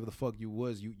salesman, whatever the fuck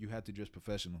you had to dress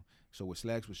professional. So with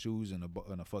slacks, with shoes, and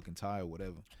a fucking tie or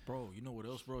whatever. Bro, you know what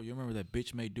else, bro? You remember that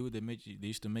bitch made dude that they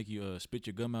used to make you spit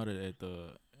your gum out at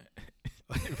the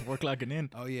 4 o'clock and in?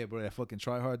 Oh yeah, bro, that fucking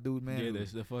try hard dude, man. Yeah,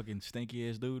 that's the fucking stanky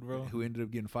ass dude, bro. Who ended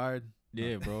up getting fired.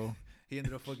 Yeah, bro. He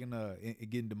ended up fucking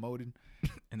getting demoted.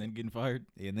 And then getting fired?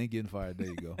 Yeah, and then getting fired. There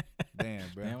you go. Damn,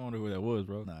 bro. Man, I wonder who that was,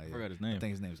 bro. Nah, I forgot his name. I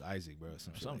think his name was Isaac, bro.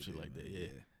 Some shit like that, yeah.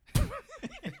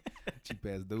 Cheap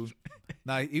ass dude.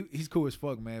 Nah, he's cool as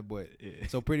fuck, man. But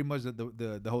so pretty much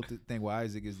the whole thing with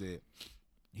Isaac is that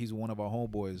he's one of our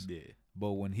homeboys. Yeah.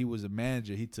 But when he was a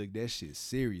manager, he took that shit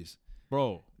serious.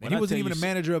 Bro, he wasn't even a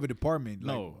manager of a department.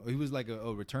 No, he was like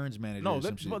a returns manager. No,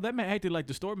 that man acted like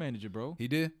the store manager, bro. He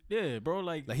did. Yeah, bro.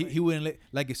 Like he wouldn't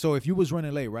like so if you was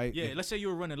running late, right? Yeah, let's say you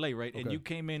were running late, right, okay. And you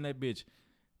came in that bitch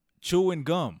chewing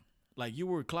gum, like you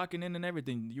were clocking in and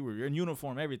everything. You were in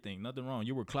uniform, everything, nothing wrong.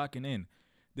 You were clocking in.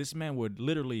 This man would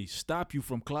literally stop you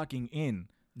from clocking in.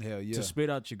 Hell yeah. To spit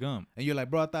out your gum. And you're like,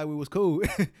 bro, I thought we was cool.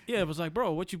 Yeah, it was like,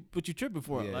 bro, what you tripping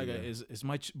for? Yeah, like, is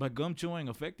my gum chewing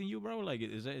affecting you, bro? Like,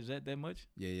 is that much?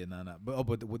 Yeah, nah. But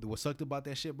what sucked about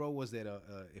that shit, bro, was that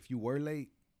if you were late,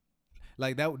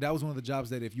 like that was one of the jobs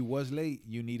that if you was late,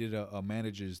 you needed a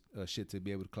manager's shit to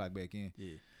be able to clock back in.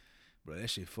 Yeah. Bro, that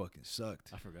shit fucking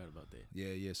sucked. I forgot about that.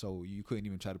 Yeah. So you couldn't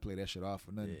even try to play that shit off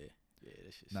or nothing. Yeah,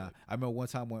 that shit Nah, sucked. I remember one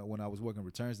time when I was working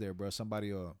returns there, bro,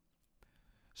 somebody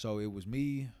so it was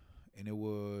me and it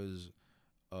was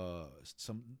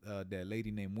that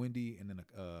lady named Wendy and then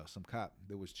some cop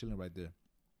that was chilling right there.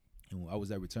 And I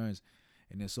was at returns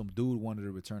and then some dude wanted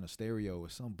to return a stereo or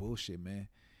some bullshit, man.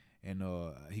 And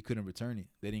he couldn't return it.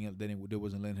 They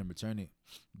wasn't letting him return it.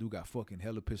 Dude got fucking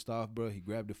hella pissed off, bro. He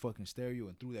grabbed the fucking stereo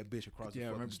and threw that bitch across the fucking store. Yeah,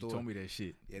 I remember you told me that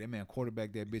shit. Yeah, that man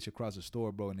quarterbacked that bitch across the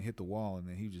store, bro, and it hit the wall, and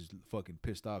then he was just fucking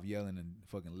pissed off, yelling, and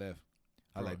fucking left.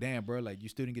 I was like, damn, bro, like you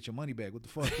still didn't get your money back. What the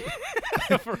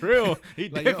fuck? For real, he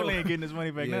like, definitely ain't getting his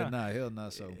money back now. Nah, hell nah.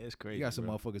 So it's crazy. You got some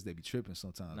bro. motherfuckers that be tripping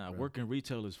sometimes. Nah, bro. Working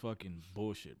retail is fucking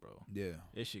bullshit, bro. Yeah,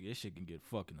 this shit can get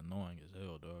fucking annoying as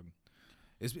hell, dog.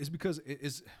 It's because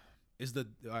it's the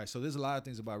all right. So there's a lot of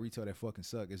things about retail that fucking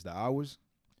suck. It's the hours,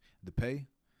 the pay,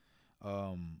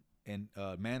 and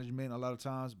management a lot of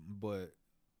times. But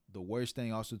the worst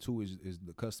thing also too is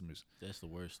the customers. That's the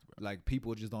worst, bro. Like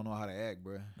people just don't know how to act,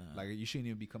 bro. Like you shouldn't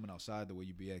even be coming outside the way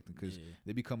you be acting because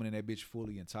they be coming in that bitch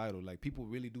fully entitled. Like people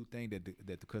really do think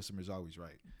that the customer's always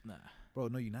right. Nah, bro,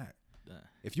 no, you're not. Nah.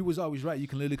 If you was always right, you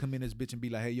can literally come in this bitch and be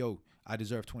like, hey, yo, I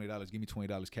deserve $20. Give me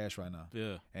 $20 cash right now.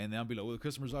 Yeah. And then I'll be like, well, the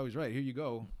customer's always right. Here you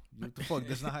go. What the fuck?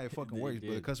 That's not how it fucking works.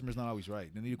 But the customer's not always right.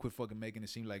 They need to quit fucking making it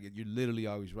seem like you're literally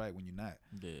always right when you're not.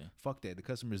 Yeah. Fuck that. The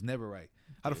customer's never right.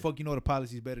 How the fuck you know the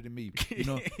policy's better than me? You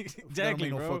know, exactly, that don't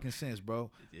make no bro. fucking sense,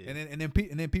 bro. Yeah. And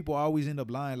then people always end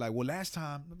up lying. Like, well, last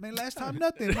time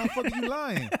nothing, motherfucker, you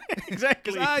lying.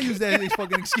 Exactly. I use that as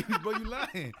fucking excuse, bro. You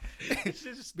lying,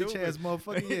 bitch ass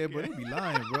motherfucker. Yeah, bro. They be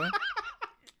lying, bro.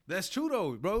 That's true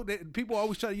though, bro. People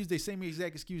always try to use the same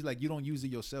exact excuse, like you don't use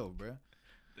it yourself, bro.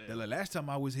 They're like, last time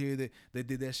I was here, they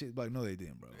did that shit. Like, no, they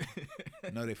didn't, bro.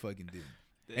 No, they fucking didn't.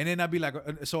 And then I'd be like,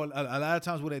 so a lot of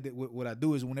times what I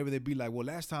do is whenever they be like, well,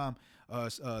 last time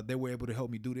they were able to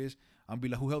help me do this, I'm be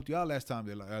like, who helped you out last time?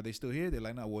 They're like, are they still here? They're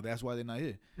like, no, well, that's why they're not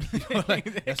here. You know,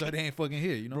 like, that's why they ain't fucking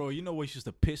here, you know? Bro, you know what used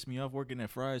to piss me off working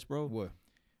at Fry's, bro? What?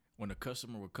 When a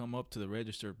customer would come up to the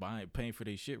register paying for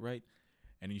their shit, right?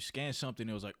 and you scan something,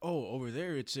 it was like, oh, over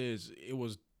there it says it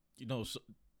was,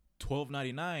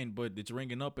 $12.99, but it's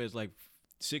ringing up as like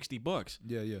 $60.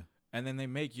 Yeah. And then they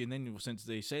make you, and then since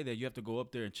they say that, you have to go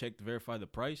up there and check to verify the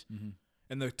price. Mm-hmm.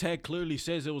 And the tag clearly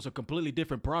says it was a completely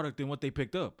different product than what they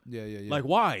picked up. Yeah. Like,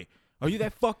 why? Are you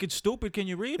that fucking stupid? Can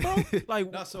you read, bro?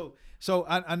 Like, no, so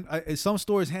I some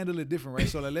stores handle it different, right?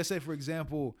 So like, let's say for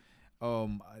example,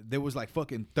 there was like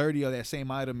fucking 30 of that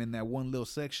same item in that one little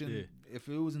section. Yeah. If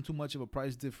it wasn't too much of a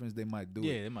price difference, they might do it.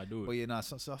 Yeah, they might do it. But yeah,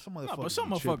 some motherfuckers. But some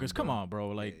motherfuckers, come on, bro.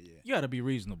 Like, you gotta be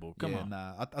reasonable. Come on.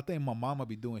 I think my mama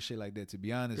be doing shit like that. To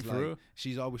be honest, For like real?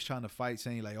 She's always trying to fight,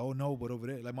 saying like, "Oh no," but over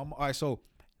there, like, all right, so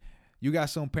you got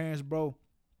some parents, bro.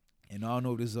 And I don't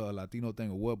know if this is a Latino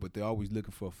thing or what, but they're always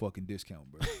looking for a fucking discount,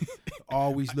 bro.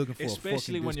 Always looking for a fucking discount.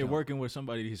 Especially when you're working with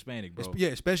somebody Hispanic, bro. Yeah,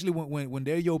 especially when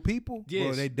they're your people, yes,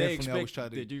 bro. They definitely always try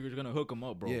to. That you're gonna hook them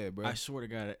up, bro. Yeah, bro. I swear to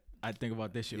God, I think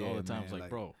about this shit all the time. Man, it's like,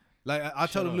 bro. Like I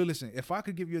tell them, listen, if I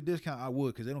could give you a discount, I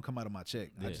would, because they don't come out of my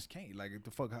check. I just can't. Like, the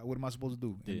fuck, what am I supposed to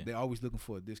do? And they're always looking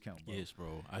for a discount, bro. Yes, bro.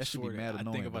 I swear, I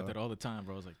think about that all the time,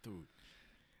 bro. I was like, dude.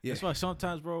 Yeah. That's why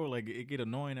sometimes, bro, like, it get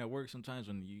annoying at work sometimes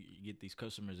when you get these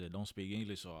customers that don't speak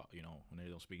English, or, when they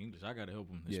don't speak English, I got to help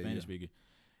them, Spanish speaker.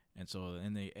 And so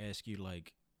then they ask you,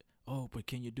 like, oh, but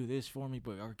can you do this for me?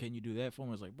 Or can you do that for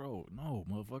me? It's like, bro, no,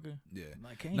 motherfucker. Yeah.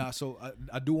 I can't. Nah, so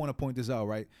I do want to point this out,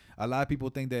 right? A lot of people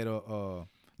think that,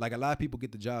 like, a lot of people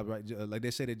get the job, right? Like,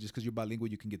 they say that just because you're bilingual,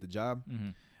 you can get the job.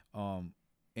 Mm-hmm.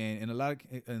 And in a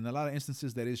lot of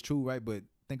instances, that is true, right? But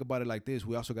think about it like this: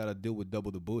 we also got to deal with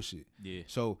double the bullshit. Yeah.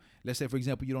 So let's say, for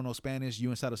example, you don't know Spanish. You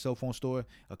inside a cell phone store.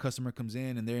 A customer comes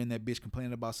in and they're in that bitch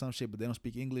complaining about some shit, but they don't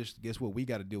speak English. Guess what? We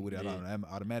got to deal with it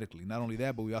automatically. Not only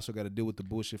that, but we also got to deal with the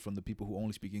bullshit from the people who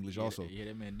only speak English. Also. Yeah,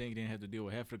 that man Dink didn't have to deal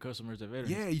with half the customers that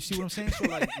veterans. Yeah, you see what I'm saying? So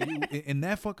like, in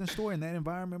that fucking store, in that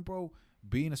environment, bro.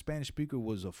 Being a Spanish speaker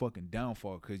was a fucking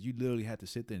downfall, because you literally had to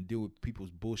sit there and deal with people's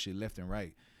bullshit left and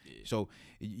right. Yeah. So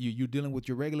you're dealing with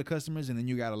your regular customers, and then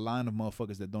you got a line of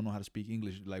motherfuckers that don't know how to speak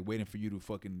English, like waiting for you to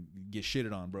fucking get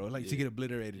shitted on, bro. Like, to get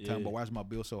obliterated. Time, but why is my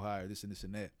bill so high? This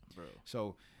and that, bro.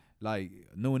 So, like,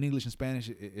 knowing English and Spanish,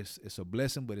 it's a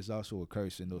blessing, but it's also a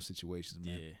curse in those situations,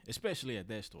 man. Yeah, especially at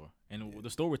that store. And the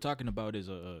store we're talking about is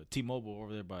T-Mobile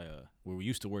over there by where we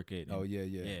used to work at. Oh yeah.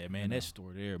 Yeah, man, that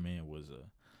store there, man, was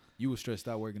You was stressed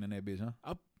out working in that bitch,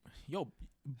 huh?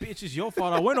 Bitch, it's your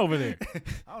fault I went over there.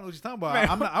 I don't know what you're talking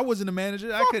about. Man, I wasn't the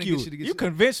manager. I couldn't get you to get you.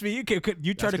 Convinced me.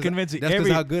 You tried to convince me. That's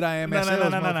because how good I am at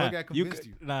sales, motherfucker. I convinced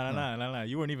you. Nah.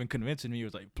 You weren't even convincing me. You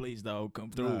was like, please, dog,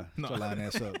 come through. Nah, no. Line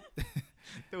ass up.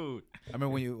 Dude. I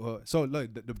mean, when you so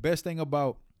look, the best thing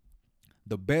about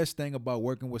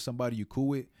working with somebody you cool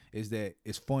with is that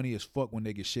it's funny as fuck when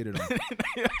they get shitted on.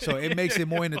 So it makes it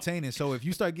more entertaining. So if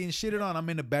you start getting shitted on, I'm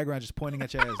in the background just pointing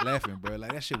at your ass laughing, bro.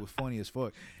 Like, that shit was funny as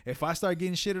fuck. If I start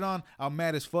getting shitted on, I'm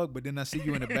mad as fuck, but then I see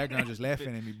you in the background just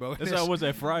laughing at me, bro. That's how I was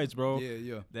at Fry's, bro.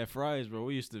 Yeah. That Fry's, bro.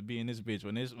 We used to be in this bitch.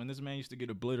 When this man used to get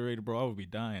obliterated, bro, I would be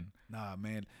dying. Nah,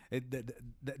 man.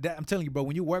 I'm telling you, bro,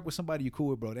 when you work with somebody you cool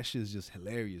with, bro, that shit is just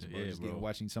hilarious, bro. Yeah, just bro.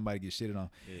 Watching somebody get shitted on.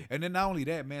 Yeah. And then not only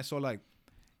that, man, so like,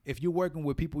 if you're working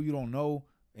with people you don't know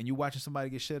and you watching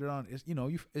somebody get shitted on, it's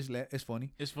it's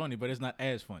funny. It's funny, but it's not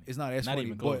as funny. It's not as funny.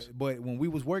 Even close. But when we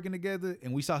was working together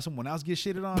and we saw someone else get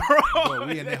shitted on, bro,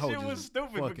 we in that hole shit was just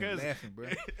stupid fucking because laughing, bro.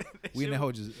 We in that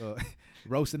hole just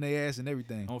roasting their ass and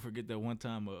everything. I don't forget that one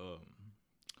time.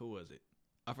 Who was it?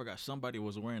 I forgot. Somebody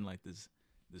was wearing like this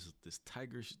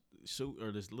tiger suit,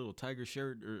 or this little tiger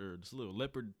shirt, or this little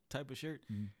leopard type of shirt,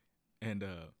 and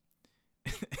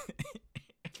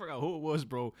I forgot who it was,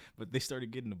 bro, but they started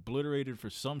getting obliterated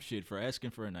for some shit, for asking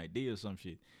for an ID or some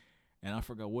shit. And I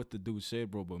forgot what the dude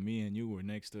said, bro, but me and you were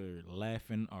next to her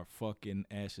laughing our fucking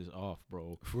asses off,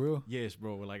 bro. For real? Yes,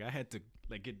 bro. Like, I had to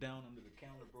like get down under the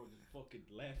counter, bro, just fucking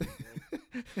laughing,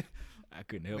 bro. I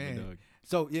couldn't help it, dog.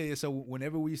 So yeah. So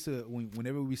whenever we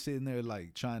sitting there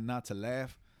like trying not to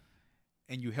laugh,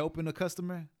 and you helping a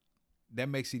customer, that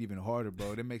makes it even harder,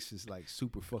 bro. That makes it like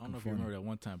super fucking funny. I don't know if you remember that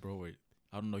one time, bro, where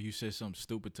I don't know, you said something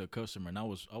stupid to a customer, and I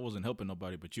wasn't helping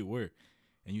nobody, but you were.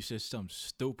 And you said something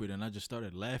stupid, and I just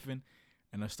started laughing.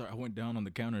 And I went down on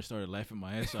the counter and started laughing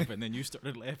my ass off. And then you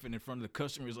started laughing in front of the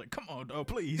customer. He's like, come on, dog,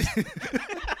 please.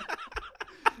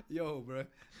 Yo, bro.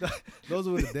 Those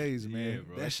were the days, man. Yeah,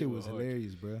 bro, that shit was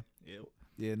hilarious, bro. Yep.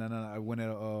 Yeah, no.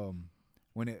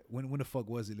 When the fuck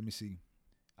was it? Let me see.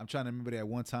 I'm trying to remember that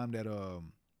one time that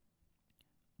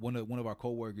one of our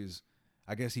coworkers,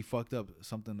 I guess he fucked up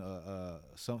something,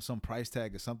 some price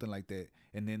tag or something like that,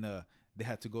 and then they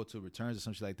had to go to returns or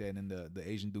something like that, and then the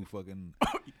Asian dude fucking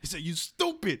he said, "You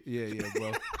stupid." Yeah,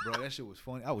 bro, that shit was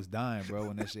funny. I was dying, bro,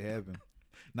 when that shit happened.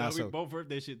 We both heard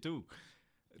that shit too.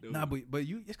 Dude. Nah, but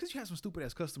you, it's because you have some stupid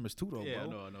ass customers too, though, yeah,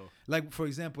 bro. I know. Like for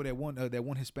example, that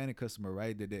one Hispanic customer,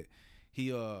 right? That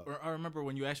he Or I remember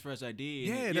when you asked for his ID.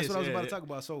 Yeah, that's what I was about to talk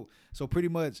about. So pretty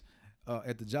much,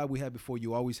 at the job we had before,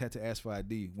 you always had to ask for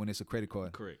ID when it's a credit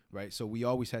card. Correct. Right. So we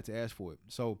always had to ask for it.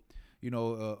 So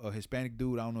a Hispanic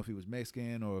dude, I don't know if he was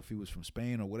Mexican or if he was from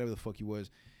Spain or whatever the fuck he was.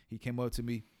 He came up to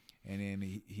me and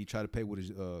then he tried to pay with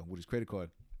his credit card.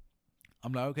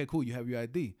 I'm like, okay, cool, you have your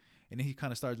ID. And then he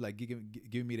kind of starts like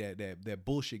giving me that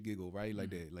bullshit giggle, right?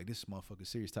 Like that, like this motherfucker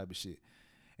serious type of shit.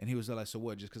 And he was like, so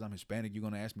what? Just because I'm Hispanic, you're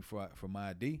gonna ask me for my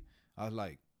ID? I was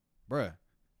like, bruh,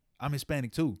 I'm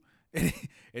Hispanic too. And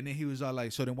then he was all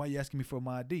like, so then why you asking me for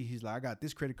my ID? He's like, I got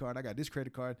this credit card.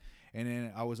 And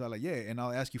then I was all like, yeah, and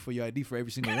I'll ask you for your ID for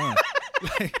every single one.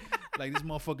 like this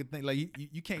motherfucking thing. Like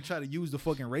you can't try to use the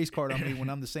fucking race card on me when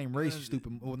I'm the same race, you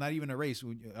stupid. Well, not even a race,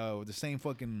 the same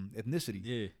fucking ethnicity.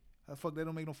 Yeah. Fuck, that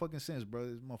don't make no fucking sense, bro.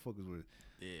 These motherfuckers were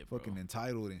fucking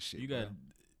entitled and shit. You got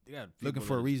looking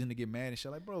for a reason to get mad and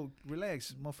shit. Like, bro,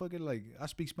 relax, motherfucker. Like, I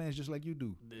speak Spanish just like you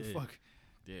do. Yeah. The fuck.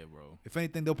 Yeah, bro. If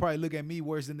anything, they'll probably look at me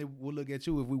worse than they will look at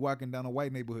you if we walking down a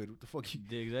white neighborhood. What the fuck you?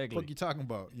 Exactly. Fuck you talking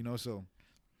about? So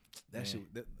that shit.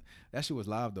 That shit was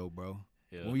live though, bro.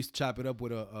 Yeah. When we used to chop it up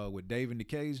with Dave in the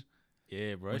cage.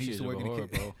 Yeah, bro. When he used to work in the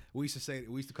cage, bro. We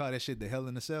used to call that shit the hell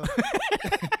in the cell.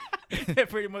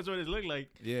 That's pretty much what it looked like.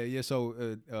 Yeah.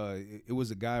 So it was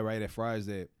a guy right at Fry's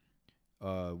that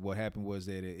what happened was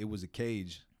that it was a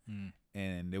cage,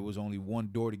 and there was only one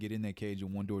door to get in that cage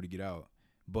and one door to get out.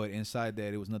 But inside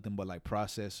that, it was nothing but like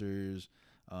processors,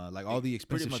 like all the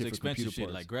expensive shit for computer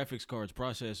parts, like graphics cards,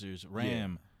 processors,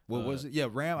 RAM. Yeah. What was it? Yeah,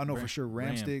 RAM. I know for sure.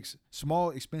 RAM sticks,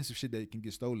 small expensive shit that can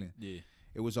get stolen. Yeah.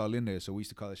 It was all in there, so we used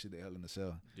to call that shit the hell in the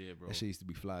cell. Yeah, bro. That shit used to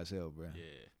be fly as hell, bro. Yeah.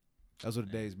 Those were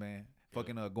the days, man.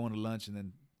 Fucking going to lunch and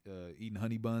then eating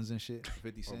honey buns and shit,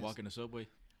 50 cents. Or walking the subway.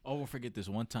 I won't forget this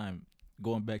one time,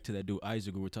 going back to that dude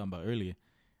Isaac we were talking about earlier.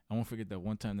 I won't forget that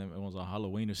one time that it was on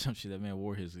Halloween or some shit. That man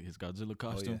wore his Godzilla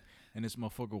costume, and this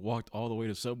motherfucker walked all the way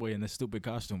to Subway in this stupid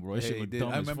costume, bro. That shit looked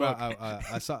dumb as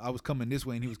fuck. I was coming this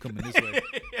way and he was coming this way.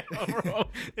 Yeah, bro,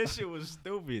 that shit was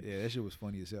stupid. Yeah, that shit was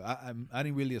funny as hell. I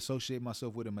didn't really associate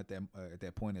myself with him at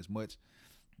that point as much,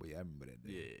 but yeah, I remember that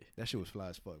day. Yeah, that shit was fly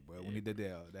as fuck, bro. When he did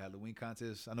the Halloween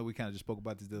contest, I know we kind of just spoke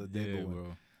about this the other day, but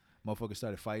when motherfuckers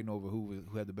started fighting over who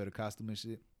had the better costume and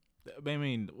shit. I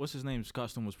mean, what's his name's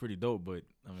costume was pretty dope, but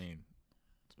I mean,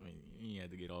 you had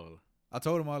to get all. I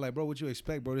told him, I was like, bro, what you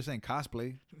expect, bro? This ain't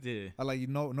cosplay. Yeah. I like,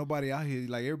 nobody out here,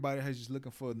 like everybody has just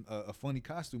looking for a funny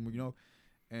costume,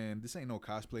 and this ain't no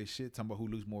cosplay shit. Talking about who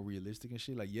looks more realistic and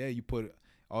shit. Like, yeah, you put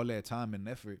all that time and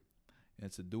effort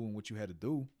into doing what you had to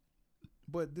do,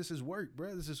 but this is work,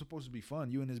 bro. This is supposed to be fun.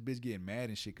 You and this bitch getting mad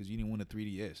and shit because you didn't win a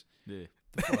 3DS. Yeah.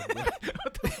 The fuck, bro?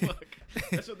 What the fuck?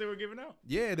 That's what they were giving out?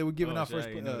 Yeah, they were giving out first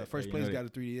place that. got a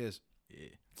 3DS. Yeah.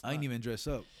 I ain't even dress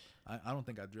up. I don't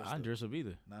think I dressed up. I didn't dress up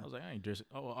either. Nah. I was like, I ain't dress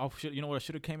up. You know what I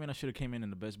should have came in? I should have came in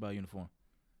the Best Buy uniform.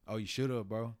 Oh, you should have,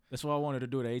 bro. That's what I wanted to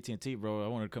do at AT&T, bro. I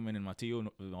wanted to come in my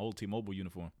old T-Mobile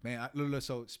uniform. Man, look,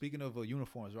 so speaking of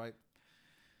uniforms, right?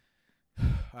 All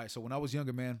right, so when I was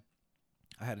younger, man,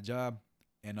 I had a job,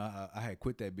 and I had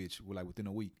quit that bitch within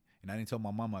a week. And I didn't tell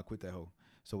my mama I quit that hoe.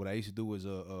 So what I used to do was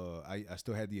I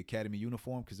still had the Academy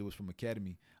uniform because it was from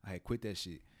Academy. I had quit that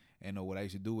shit. And what I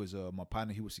used to do was my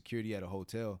partner, he was security at a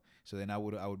hotel. So then I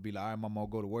would be like, all right, mama, I'll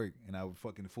go to work. And I would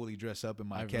fucking fully dress up in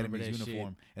my Academy's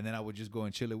uniform. Shit. And then I would just go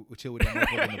and chill with that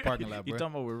motherfucker in the parking lot, bro. You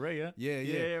talking about with Ray, huh?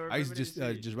 Yeah. I used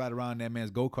to just ride around that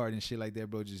man's go-kart and shit like that,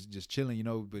 bro. Just chilling,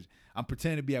 But I'm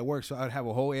pretending to be at work. So I'd have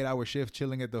a whole 8-hour shift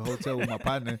chilling at the hotel with my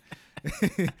partner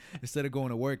instead of going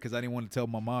to work because I didn't want to tell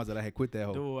my mom that I had quit that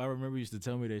hoe. Dude, I remember you used to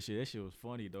tell me that shit. That shit was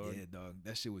funny, dog. Yeah, dog.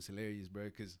 That shit was hilarious, bro.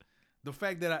 Because the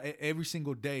fact that every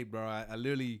single day, bro, I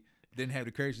literally didn't have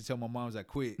the courage to tell my moms I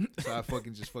quit. So I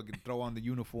fucking throw on the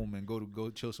uniform and go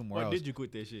chill somewhere else. Why did you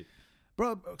quit that shit?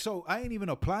 Bro, so I ain't even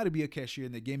apply to be a cashier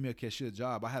and they gave me a cashier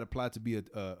job. I had applied to be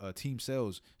a team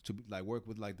sales to work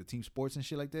with the team sports and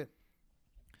shit like that.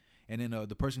 And then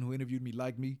the person who interviewed me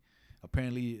liked me.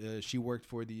 Apparently she worked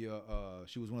for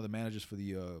she was one of the managers for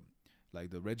the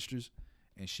registers.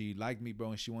 And she liked me,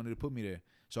 bro, and she wanted to put me there.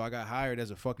 So I got hired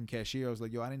as a fucking cashier. I was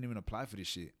like, yo, I didn't even apply for this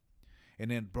shit.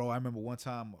 And then, bro, I remember one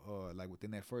time,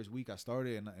 within that first week, I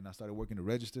started and I started working the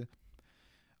register.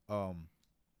 I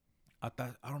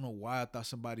don't know why I thought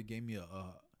somebody gave me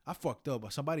I fucked up.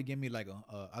 But somebody gave me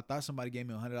I thought somebody gave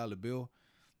me $100 bill,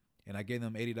 and I gave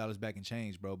them $80 back in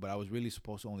change, bro. But I was really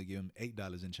supposed to only give him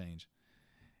 $8 in change.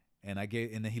 And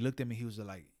then he looked at me. He was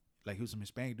like he was some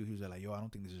Hispanic dude. He was like, yo, I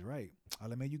don't think this is right. I was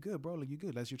like, man, you good, bro? Like, you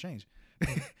good? That's your change.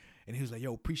 And he was like,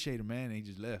 yo, appreciate it, man. And he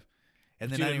just left. And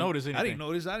But then you I didn't notice anything. I didn't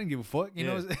notice. I didn't give a fuck. You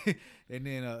know. And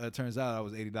then it turns out I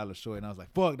was $80 short, and I was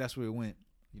like, "Fuck!" That's where it went.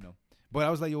 You know. But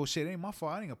I was like, "Yo, shit, it ain't my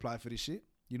fault. I didn't apply for this shit."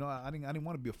 You know, I didn't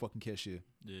want to be a fucking cashier.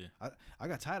 Yeah. I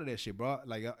got tired of that shit, bro.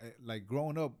 Like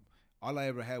growing up, all I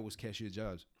ever had was cashier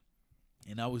jobs,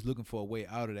 and I was looking for a way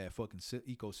out of that fucking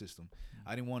ecosystem.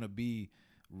 I didn't want to be,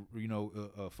 you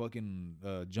know,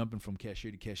 fucking jumping from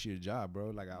cashier to cashier job,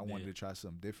 bro. Like I wanted to try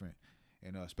something different,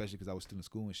 and especially because I was still in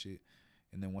school and shit.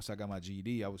 And then once I got my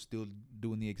GED, I was still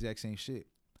doing the exact same shit.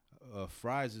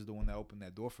 Fries is the one that opened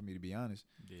that door for me, to be honest.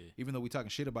 Yeah. Even though we talking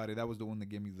shit about it, that was the one that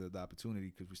gave me the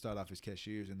opportunity, because we started off as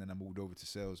cashiers and then I moved over to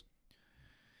sales.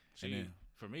 See, then,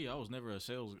 for me, I was never in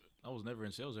sales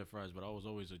at Fry's, but I was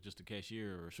always just a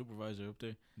cashier or a supervisor up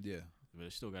there. Yeah. But I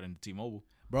still got into T-Mobile.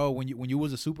 Bro, when you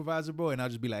was a supervisor, bro, and I'll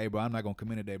just be like, hey, bro, I'm not going to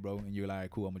come in today, bro. And you're like, all right,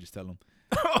 cool, I'm going to just tell them.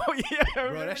 Oh, yeah.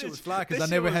 Bro, that shit was fly, because I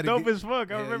That never shit had was to dope as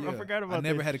fuck. I forgot about that.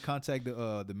 I never had to contact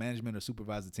the management or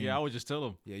supervisor team. Yeah, I would just tell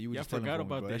them. Yeah, you would just tell them. I forgot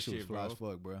about that that shit was fly as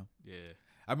fuck, bro. Yeah.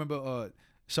 I remember,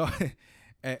 so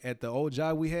at the old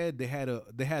job we had, they had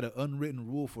an unwritten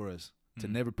rule for us to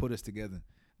never put us together.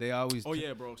 They always. Oh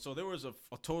yeah, bro. So there was a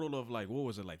total of like, what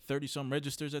was it, like 30-some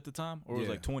registers at the time, or it was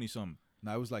like 20-some?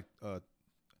 No, it was like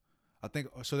I think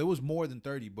so. There was more than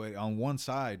 30, but on one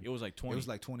side it was like 20. It was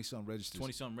like 20-some registers.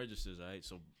 20-some registers, all right.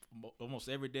 So almost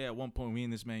every day at one point, me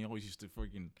and this man always used to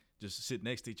freaking just sit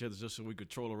next to each other just so we could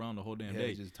troll around the whole damn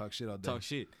day. Just talk shit all day. Talk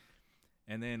shit.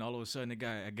 And then all of a sudden, the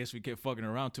guy, I guess we kept fucking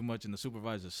around too much, and the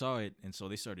supervisor saw it, and so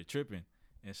they started tripping.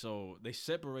 And so they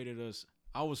separated us.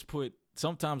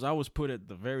 Sometimes I was put at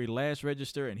the very last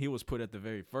register, and he was put at the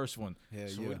very first one.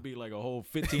 So it'd be like a whole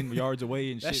 15 yards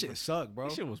away and shit. That shit sucked, bro.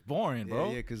 That shit was boring, bro.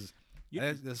 Yeah, because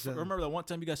remember that one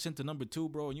time you got sent to number 2,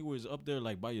 bro, and you was up there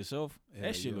like by yourself?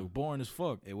 That shit looked boring as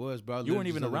fuck. It was, bro. You weren't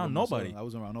even around nobody. I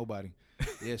wasn't around nobody.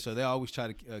 Yeah, so they always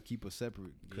try to keep us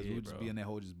separate, because we would just be in that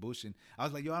whole just bushing. I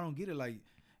was like, yo, I don't get it. Like,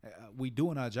 we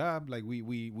doing our job. Like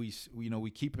we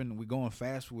going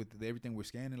fast with everything we're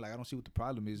scanning. Like I don't see what the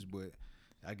problem is, but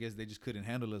I guess they just couldn't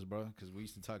handle us, bro, because we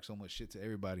used to talk so much shit to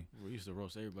everybody. We used to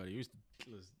roast everybody. We used to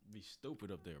be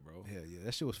stupid up there, bro. Yeah,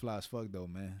 that shit was fly as fuck though,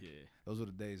 man. Yeah, those were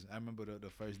the days. I remember the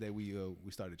first day we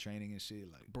started training and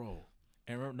shit, like, bro.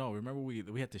 And remember we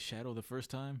had to shadow the first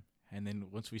time, and then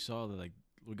once we saw that, like,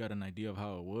 we got an idea of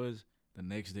how it was. The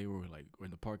next day we're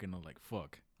in the parking lot, like,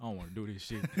 fuck, I don't want to do this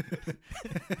shit.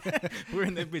 We're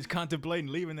in that bitch contemplating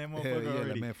leaving that motherfucker already.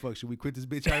 Like, man, fuck, should we quit this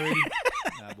bitch already?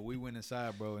 Nah, but we went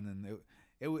inside, bro, and then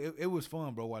it was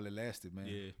fun, bro, while it lasted, man.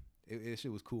 Yeah, it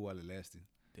shit was cool while it lasted.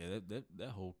 Yeah, that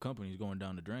whole company's going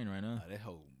down the drain right now. Nah, that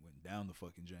whole went down the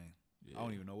fucking drain. Yeah. I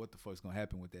don't even know what the fuck's gonna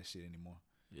happen with that shit anymore.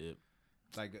 Yep.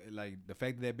 Like the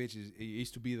fact that bitch it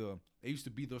used to be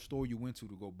the store you went to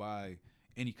go buy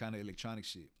any kind of electronic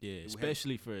shit. Yeah,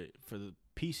 especially for the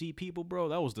PC people, bro.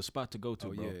 That was the spot to go to,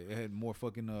 bro. Yeah, it had more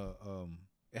fucking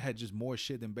it had just more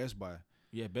shit than Best Buy.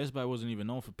 Yeah, Best Buy wasn't even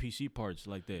known for PC parts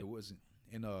like that. It wasn't.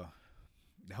 And the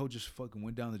whole just fucking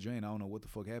went down the drain. I don't know what the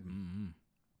fuck happened. Mm-hmm.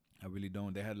 I really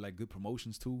don't. They had like good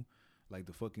promotions too, like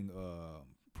the fucking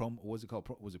what's it called?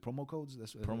 Was it promo codes?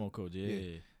 That's promo codes.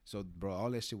 Yeah. So, bro,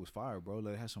 all that shit was fire, bro.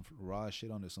 Like, it had some raw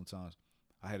shit on there sometimes.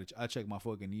 I check my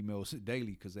fucking emails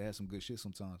daily because they had some good shit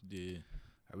sometimes. Yeah.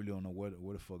 I really don't know where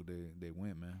the fuck they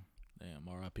went, man. Damn,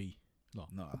 R.I.P. No.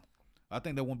 I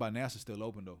think that one by NASA still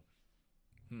open though.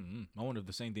 I wonder if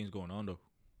the same thing's going on though.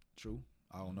 True.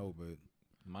 I don't know, but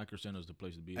Micro Center's the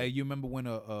place to be. Hey, you remember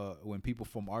when people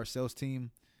from our sales team,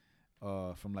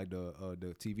 from like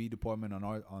the TV department at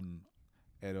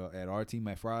our team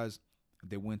at Fry's,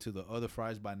 they went to the other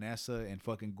Fry's by NASA and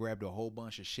fucking grabbed a whole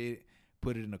bunch of shit,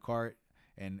 put it in a cart,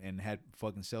 and had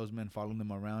fucking salesmen following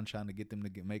them around trying to get them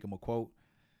to make them a quote,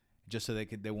 just so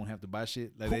they won't have to buy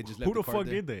shit. Like they just left who the cart fuck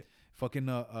there. did that? Fucking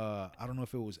I don't know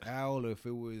if it was Al or if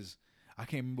it was, I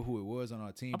can't remember who it was on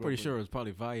our team. I'm pretty sure it was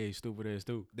probably Valle, stupid ass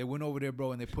too. They went over there,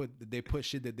 bro, and they put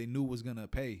shit that they knew was gonna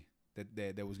pay,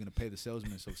 that was gonna pay the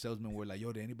salesman. So salesmen were like,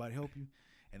 "Yo, did anybody help you?"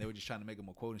 And they were just trying to make them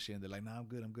a quote and shit. And they're like, "Nah, I'm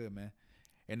good, man."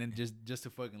 And then just to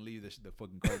fucking leave the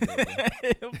fucking cart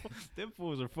there, bro. Them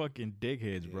fools are fucking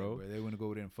dickheads, bro. They want to go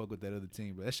over there and fuck with that other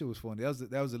team, bro. That shit was funny.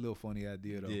 That was a little funny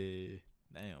idea though. Yeah,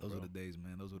 damn. Those were the days,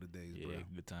 man. Those were the days, bro. Yeah,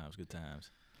 good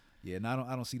times. Yeah, and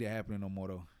I don't see that happening no more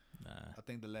though. Nah. I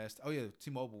think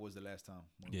T-Mobile was the last time.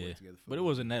 We worked together but it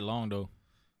wasn't that long though,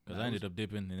 because I ended up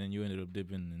dipping, and then you ended up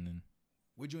dipping, and then.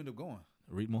 Where'd you end up going?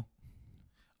 Ritmo.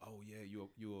 Oh yeah, you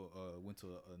went to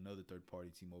another third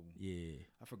party T-Mobile. Yeah.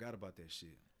 I forgot about that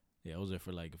shit. Yeah, I was there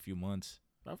for like a few months.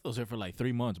 I was there for like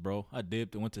 3 months, bro. I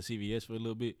dipped and went to CVS for a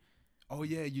little bit. Oh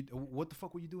yeah, what the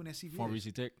fuck were you doing at CVS?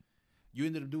 Pharmacy Tech. You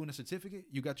ended up doing a certificate?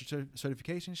 You got your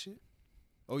certification shit?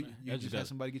 Oh, you just had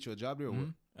somebody get you a job there, or what?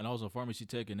 And I was a pharmacy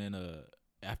tech, and then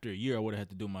after a year, I would have had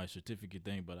to do my certificate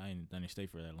thing, but I didn't stay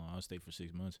for that long. I stayed for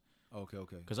 6 months. Okay.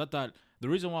 Because I thought the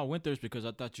reason why I went there is because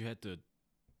I thought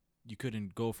you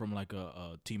couldn't go from like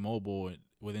a T-Mobile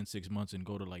within 6 months and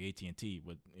go to like AT&T,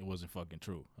 but it wasn't fucking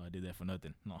true. I did that for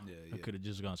nothing. No, I could have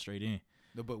just gone straight in.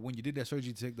 No, but when you did that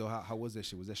surgery tech though, how was that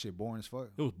shit? Was that shit boring as fuck?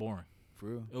 It was boring. For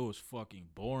real? It was fucking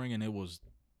boring, and it was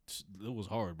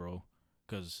hard, bro.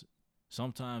 Because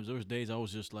sometimes there was days I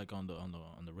was just like on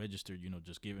the register,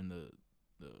 just giving the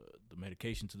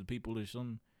medication to the people or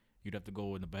something. You'd have to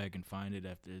go in the bag and find it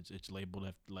after it's labeled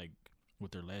after, like,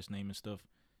 with their last name and stuff.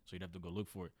 So you'd have to go look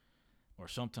for it. Or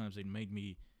sometimes they'd make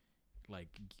me like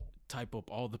type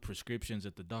up all the prescriptions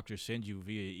that the doctor sends you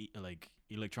via like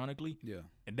electronically. Yeah.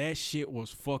 And that shit was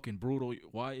fucking brutal.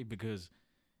 Why? Because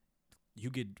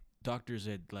you get doctors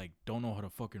that like don't know how to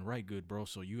fucking write good, bro.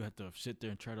 So you have to sit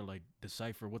there and try to like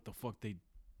decipher what the fuck they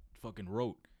fucking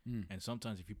wrote. And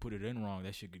sometimes if you put it in wrong,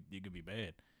 that shit could be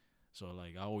bad. So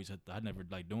like I never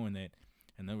like doing that.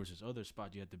 And there was this other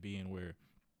spot you had to be in where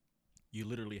you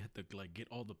literally had to like get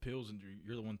all the pills, and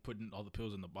you're the one putting all the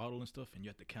pills in the bottle and stuff, and you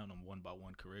have to count them one by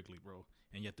one correctly, bro.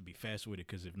 And you have to be fast with it,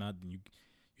 because if not, then you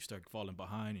start falling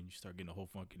behind, and you start getting a whole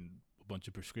fucking bunch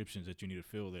of prescriptions that you need to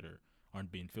fill that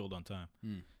aren't being filled on time.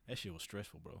 That shit was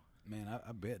stressful, bro. Man,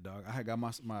 I bet, dog. I had got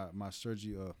my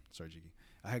surgery.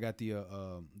 I had got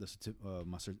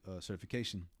my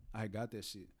certification. I had got that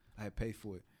shit. I had paid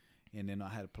for it, and then I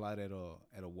had applied at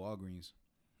a Walgreens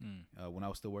when I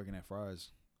was still working at Fry's.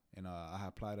 And I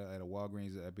applied at a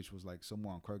Walgreens. That bitch was like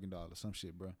somewhere on Kirkendall or some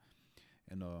shit, bro.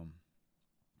 And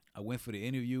I went for the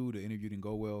interview. The interview didn't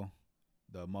go well.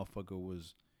 The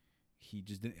motherfucker he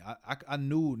just didn't. I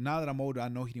knew, now that I'm older, I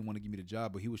know he didn't want to give me the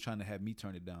job, but he was trying to have me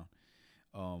turn it down.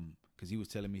 Because he was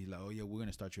telling me, like, oh yeah, we're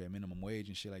gonna start you at minimum wage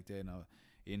and shit like that.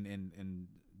 And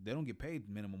they don't get paid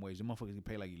minimum wage. The motherfuckers get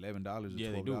paid like $11 or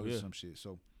 $12 or some shit.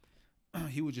 So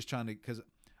he was just trying to, because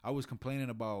I was complaining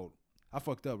about. I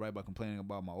fucked up, right, by complaining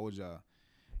about my old job.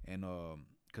 And,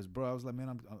 because, bro, I was like,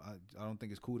 man, I don't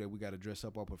think it's cool that we got to dress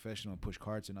up all professional and push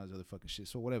carts and all this other fucking shit.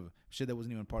 So, whatever. Shit that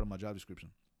wasn't even part of my job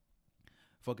description.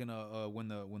 Fucking, when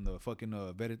the fucking,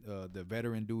 the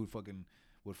veteran dude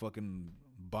would fucking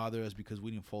bother us because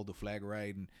we didn't fold the flag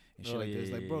right and shit like that.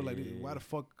 It's like, bro, why the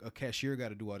fuck a cashier got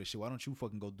to do all this shit? Why don't you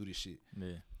fucking go do this shit?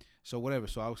 Yeah. So, whatever.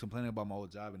 So, I was complaining about my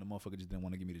old job, and the motherfucker just didn't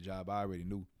want to give me the job. I already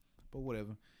knew. But,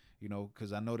 whatever.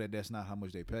 Because I know that that's not how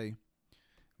much they pay.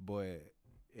 But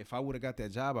if I would have got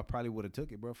that job, I probably would have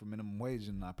took it, bro, for minimum wage,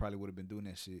 and I probably would have been doing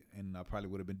that shit, and I probably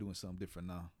would have been doing something different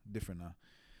now.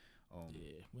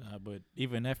 But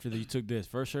even after you took this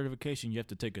first certification, you have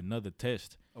to take another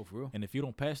test. Oh, for real? And if you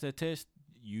don't pass that test,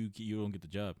 you don't get the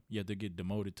job. You have to get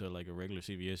demoted to like a regular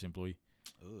CVS employee.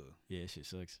 Ugh. Yeah, shit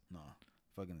sucks. Nah,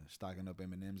 fucking stocking up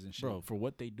M&Ms and shit. Bro, for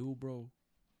what they do, bro.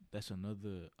 That's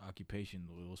another occupation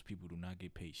where those people do not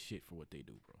get paid shit for what they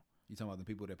do, bro. You talking about the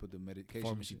people that put the medication?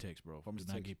 Pharmacy techs, bro. Do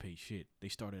not get paid shit. They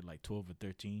start at like 12 or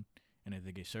 13, and if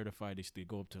they get certified, they still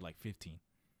go up to like 15.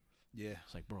 Yeah.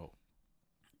 It's like, bro.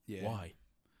 Yeah. Why?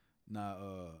 Nah,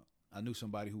 I knew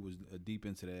somebody who was deep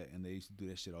into that, and they used to do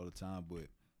that shit all the time. But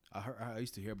I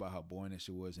used to hear about how boring that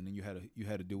shit was, and then you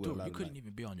had to do with a lot. You couldn't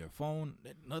even be on your phone,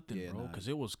 nothing, bro, because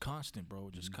it was constant, bro,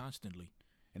 just constantly.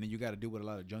 And then you got to deal with a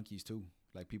lot of junkies too.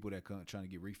 Like people that come trying to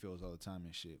get refills all the time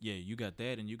and shit. Yeah, you got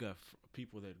that, and you got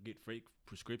people that get fake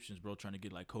prescriptions, bro, trying to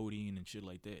get like codeine and shit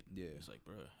like that. Yeah, it's like,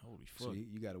 bro, holy fuck. So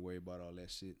you got to worry about all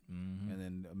that shit, and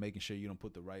then making sure you don't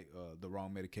put the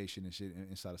wrong medication and shit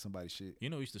inside of somebody's shit. You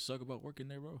know, it used to suck about working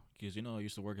there, bro, because I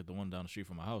used to work at the one down the street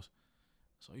from my house,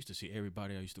 so I used to see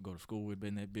everybody I used to go to school with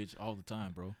in that bitch all the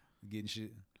time, bro. Getting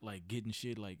shit, like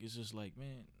it's just like,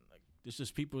 man, like it's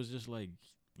just people. It's just like,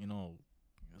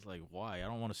 it's like, why? I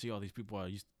don't want to see all these people I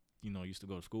used to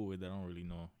go to school with that I don't really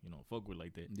know, fuck with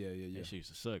like that. Yeah. That shit used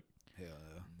to suck. Hell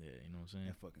yeah. Yeah, you know what I'm saying?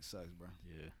 That fucking sucks, bro.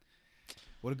 Yeah.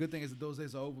 Well, the good thing is that those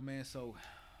days are over, man. So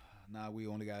now we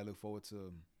only gotta look forward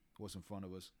to what's in front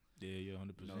of us. Yeah,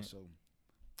 100%. So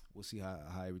we'll see how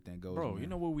everything goes. Bro, man. you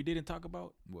know what we didn't talk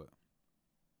about? What?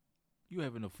 You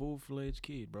having a full-fledged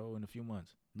kid, bro, in a few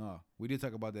months. No, we did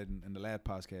talk about that in the last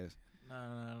podcast.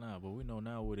 Nah, but we know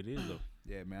now what it is, though.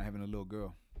 Yeah, man, I'm having a little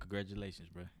girl. Congratulations,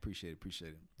 bro. Appreciate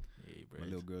it. Yeah, bro. My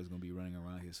little girl's gonna be running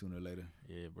around here sooner or later.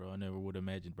 Yeah, bro. I never would have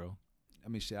imagined, bro. I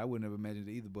mean, shit, I would never imagined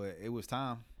it either, but it was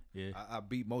time. Yeah. I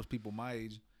beat most people my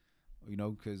age,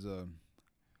 because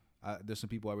there's some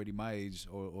people already my age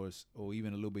or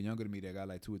even a little bit younger than me that got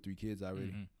like 2 or 3 kids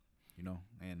already,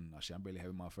 and shit, I'm barely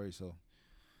having my first, so.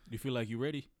 You feel like you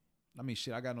ready? I mean,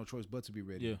 shit, I got no choice but to be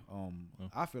ready. Yeah.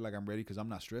 I feel like I'm ready because I'm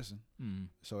not stressing. Mm.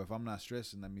 So if I'm not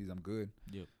stressing, that means I'm good.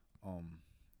 Yep.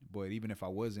 But even if I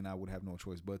wasn't, I would have no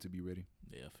choice but to be ready.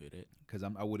 Yeah, I feel that. Because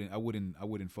I would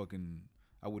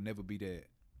never be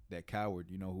that coward,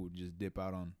 you know, who would just dip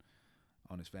out on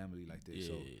his family like that. Yeah.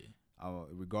 So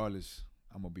regardless,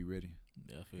 I'm gonna be ready.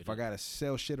 Yeah, I feel If that. I gotta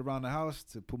sell shit around the house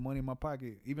to put money in my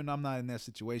pocket, even though I'm not in that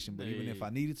situation, but even if I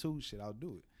needed to, shit, I'll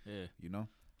do it. Yeah. You know,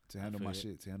 to handle my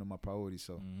shit, to handle my priorities.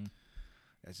 So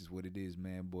that's just what it is,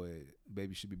 man. Boy,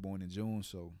 baby should be born in June,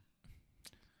 so.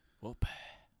 Whoop.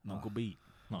 Uncle Beat.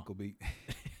 Uncle Beat.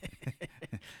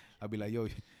 I'll be like, yo,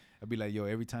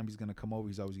 every time he's gonna come over,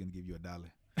 he's always gonna give you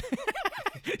 $1.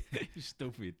 You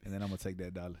stupid. And then I'm gonna take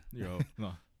that $1. Yo,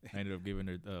 no. I ended up giving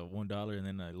her $1, and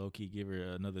then I low key give her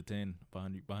another 10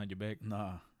 behind your back.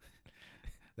 Nah,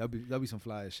 that'll be some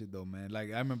fly ass shit though, man.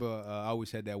 Like I remember, I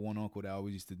always had that one uncle that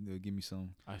always used to give me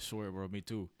some. I swear, bro, me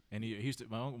too. And he used to.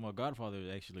 My godfather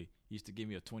actually used to give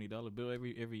me a $20 bill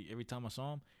every time I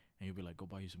saw him, and he'd be like, "Go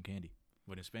buy you some candy."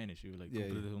 But in Spanish, he was like, Yeah,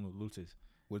 luces.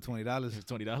 With $20, It's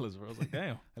 $20, bro. I was like,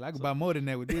 damn. I could buy more than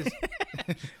that with this.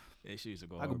 Yeah, she used to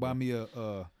go. I could buy me a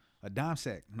dime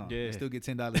sack. No, Yeah. I still get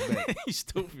 $10 back. You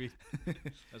stupid.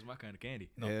 That's my kind of candy.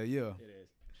 No. Hell yeah. It is.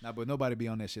 Nah, but nobody be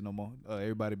on that shit no more.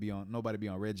 Nobody be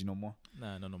on Reggie no more.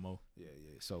 Nah, no more. Yeah.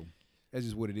 So that's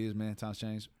just what it is, man. Times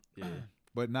change. Yeah.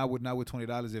 But not with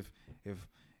 $20. If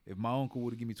my uncle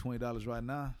would have give me $20 right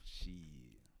now, shit.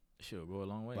 She'll go a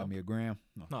long way. Buy me a gram.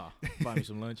 No. Nah. Buy me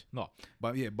some lunch. No.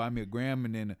 Buy me a gram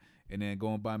and then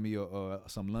go and buy me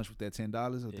some lunch with that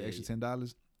 $10 or the extra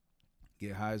 $10.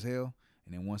 Get high as hell,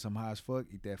 and then once I'm high as fuck,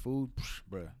 eat that food,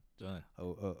 bruh. Done.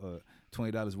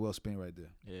 $20 well spent right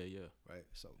there. Yeah. Right.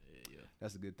 So Yeah.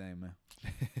 that's a good thing, man.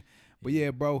 But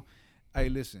yeah, bro. Hey,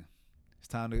 listen. It's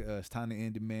time to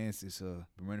end it, man. It's been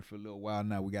running for a little while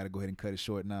now. We got to go ahead and cut it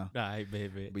short now. All right,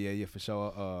 baby. But yeah, for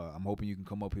sure. I'm hoping you can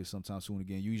come up here sometime soon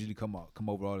again. You usually come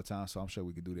over all the time, so I'm sure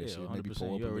we could do that shit. 100%. Maybe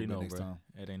pull up You a already little know, bit next bro. time.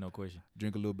 That ain't no question.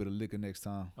 Drink a little bit of liquor next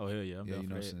time. Oh hell yeah, I'm down you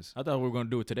for know, that. since I thought we were gonna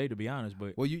do it today, to be honest,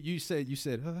 but well, you said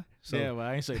huh? So, yeah, but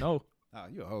I ain't say no. Oh,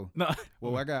 you a hoe. No.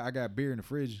 Well, I got beer in the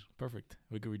fridge. Perfect.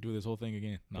 We could redo this whole thing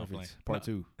again. No, I'm playing. Perfect. Part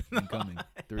 2 incoming.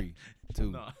 3,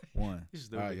 2, 1. This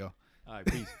is All right, y'all. All right,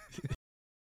 peace.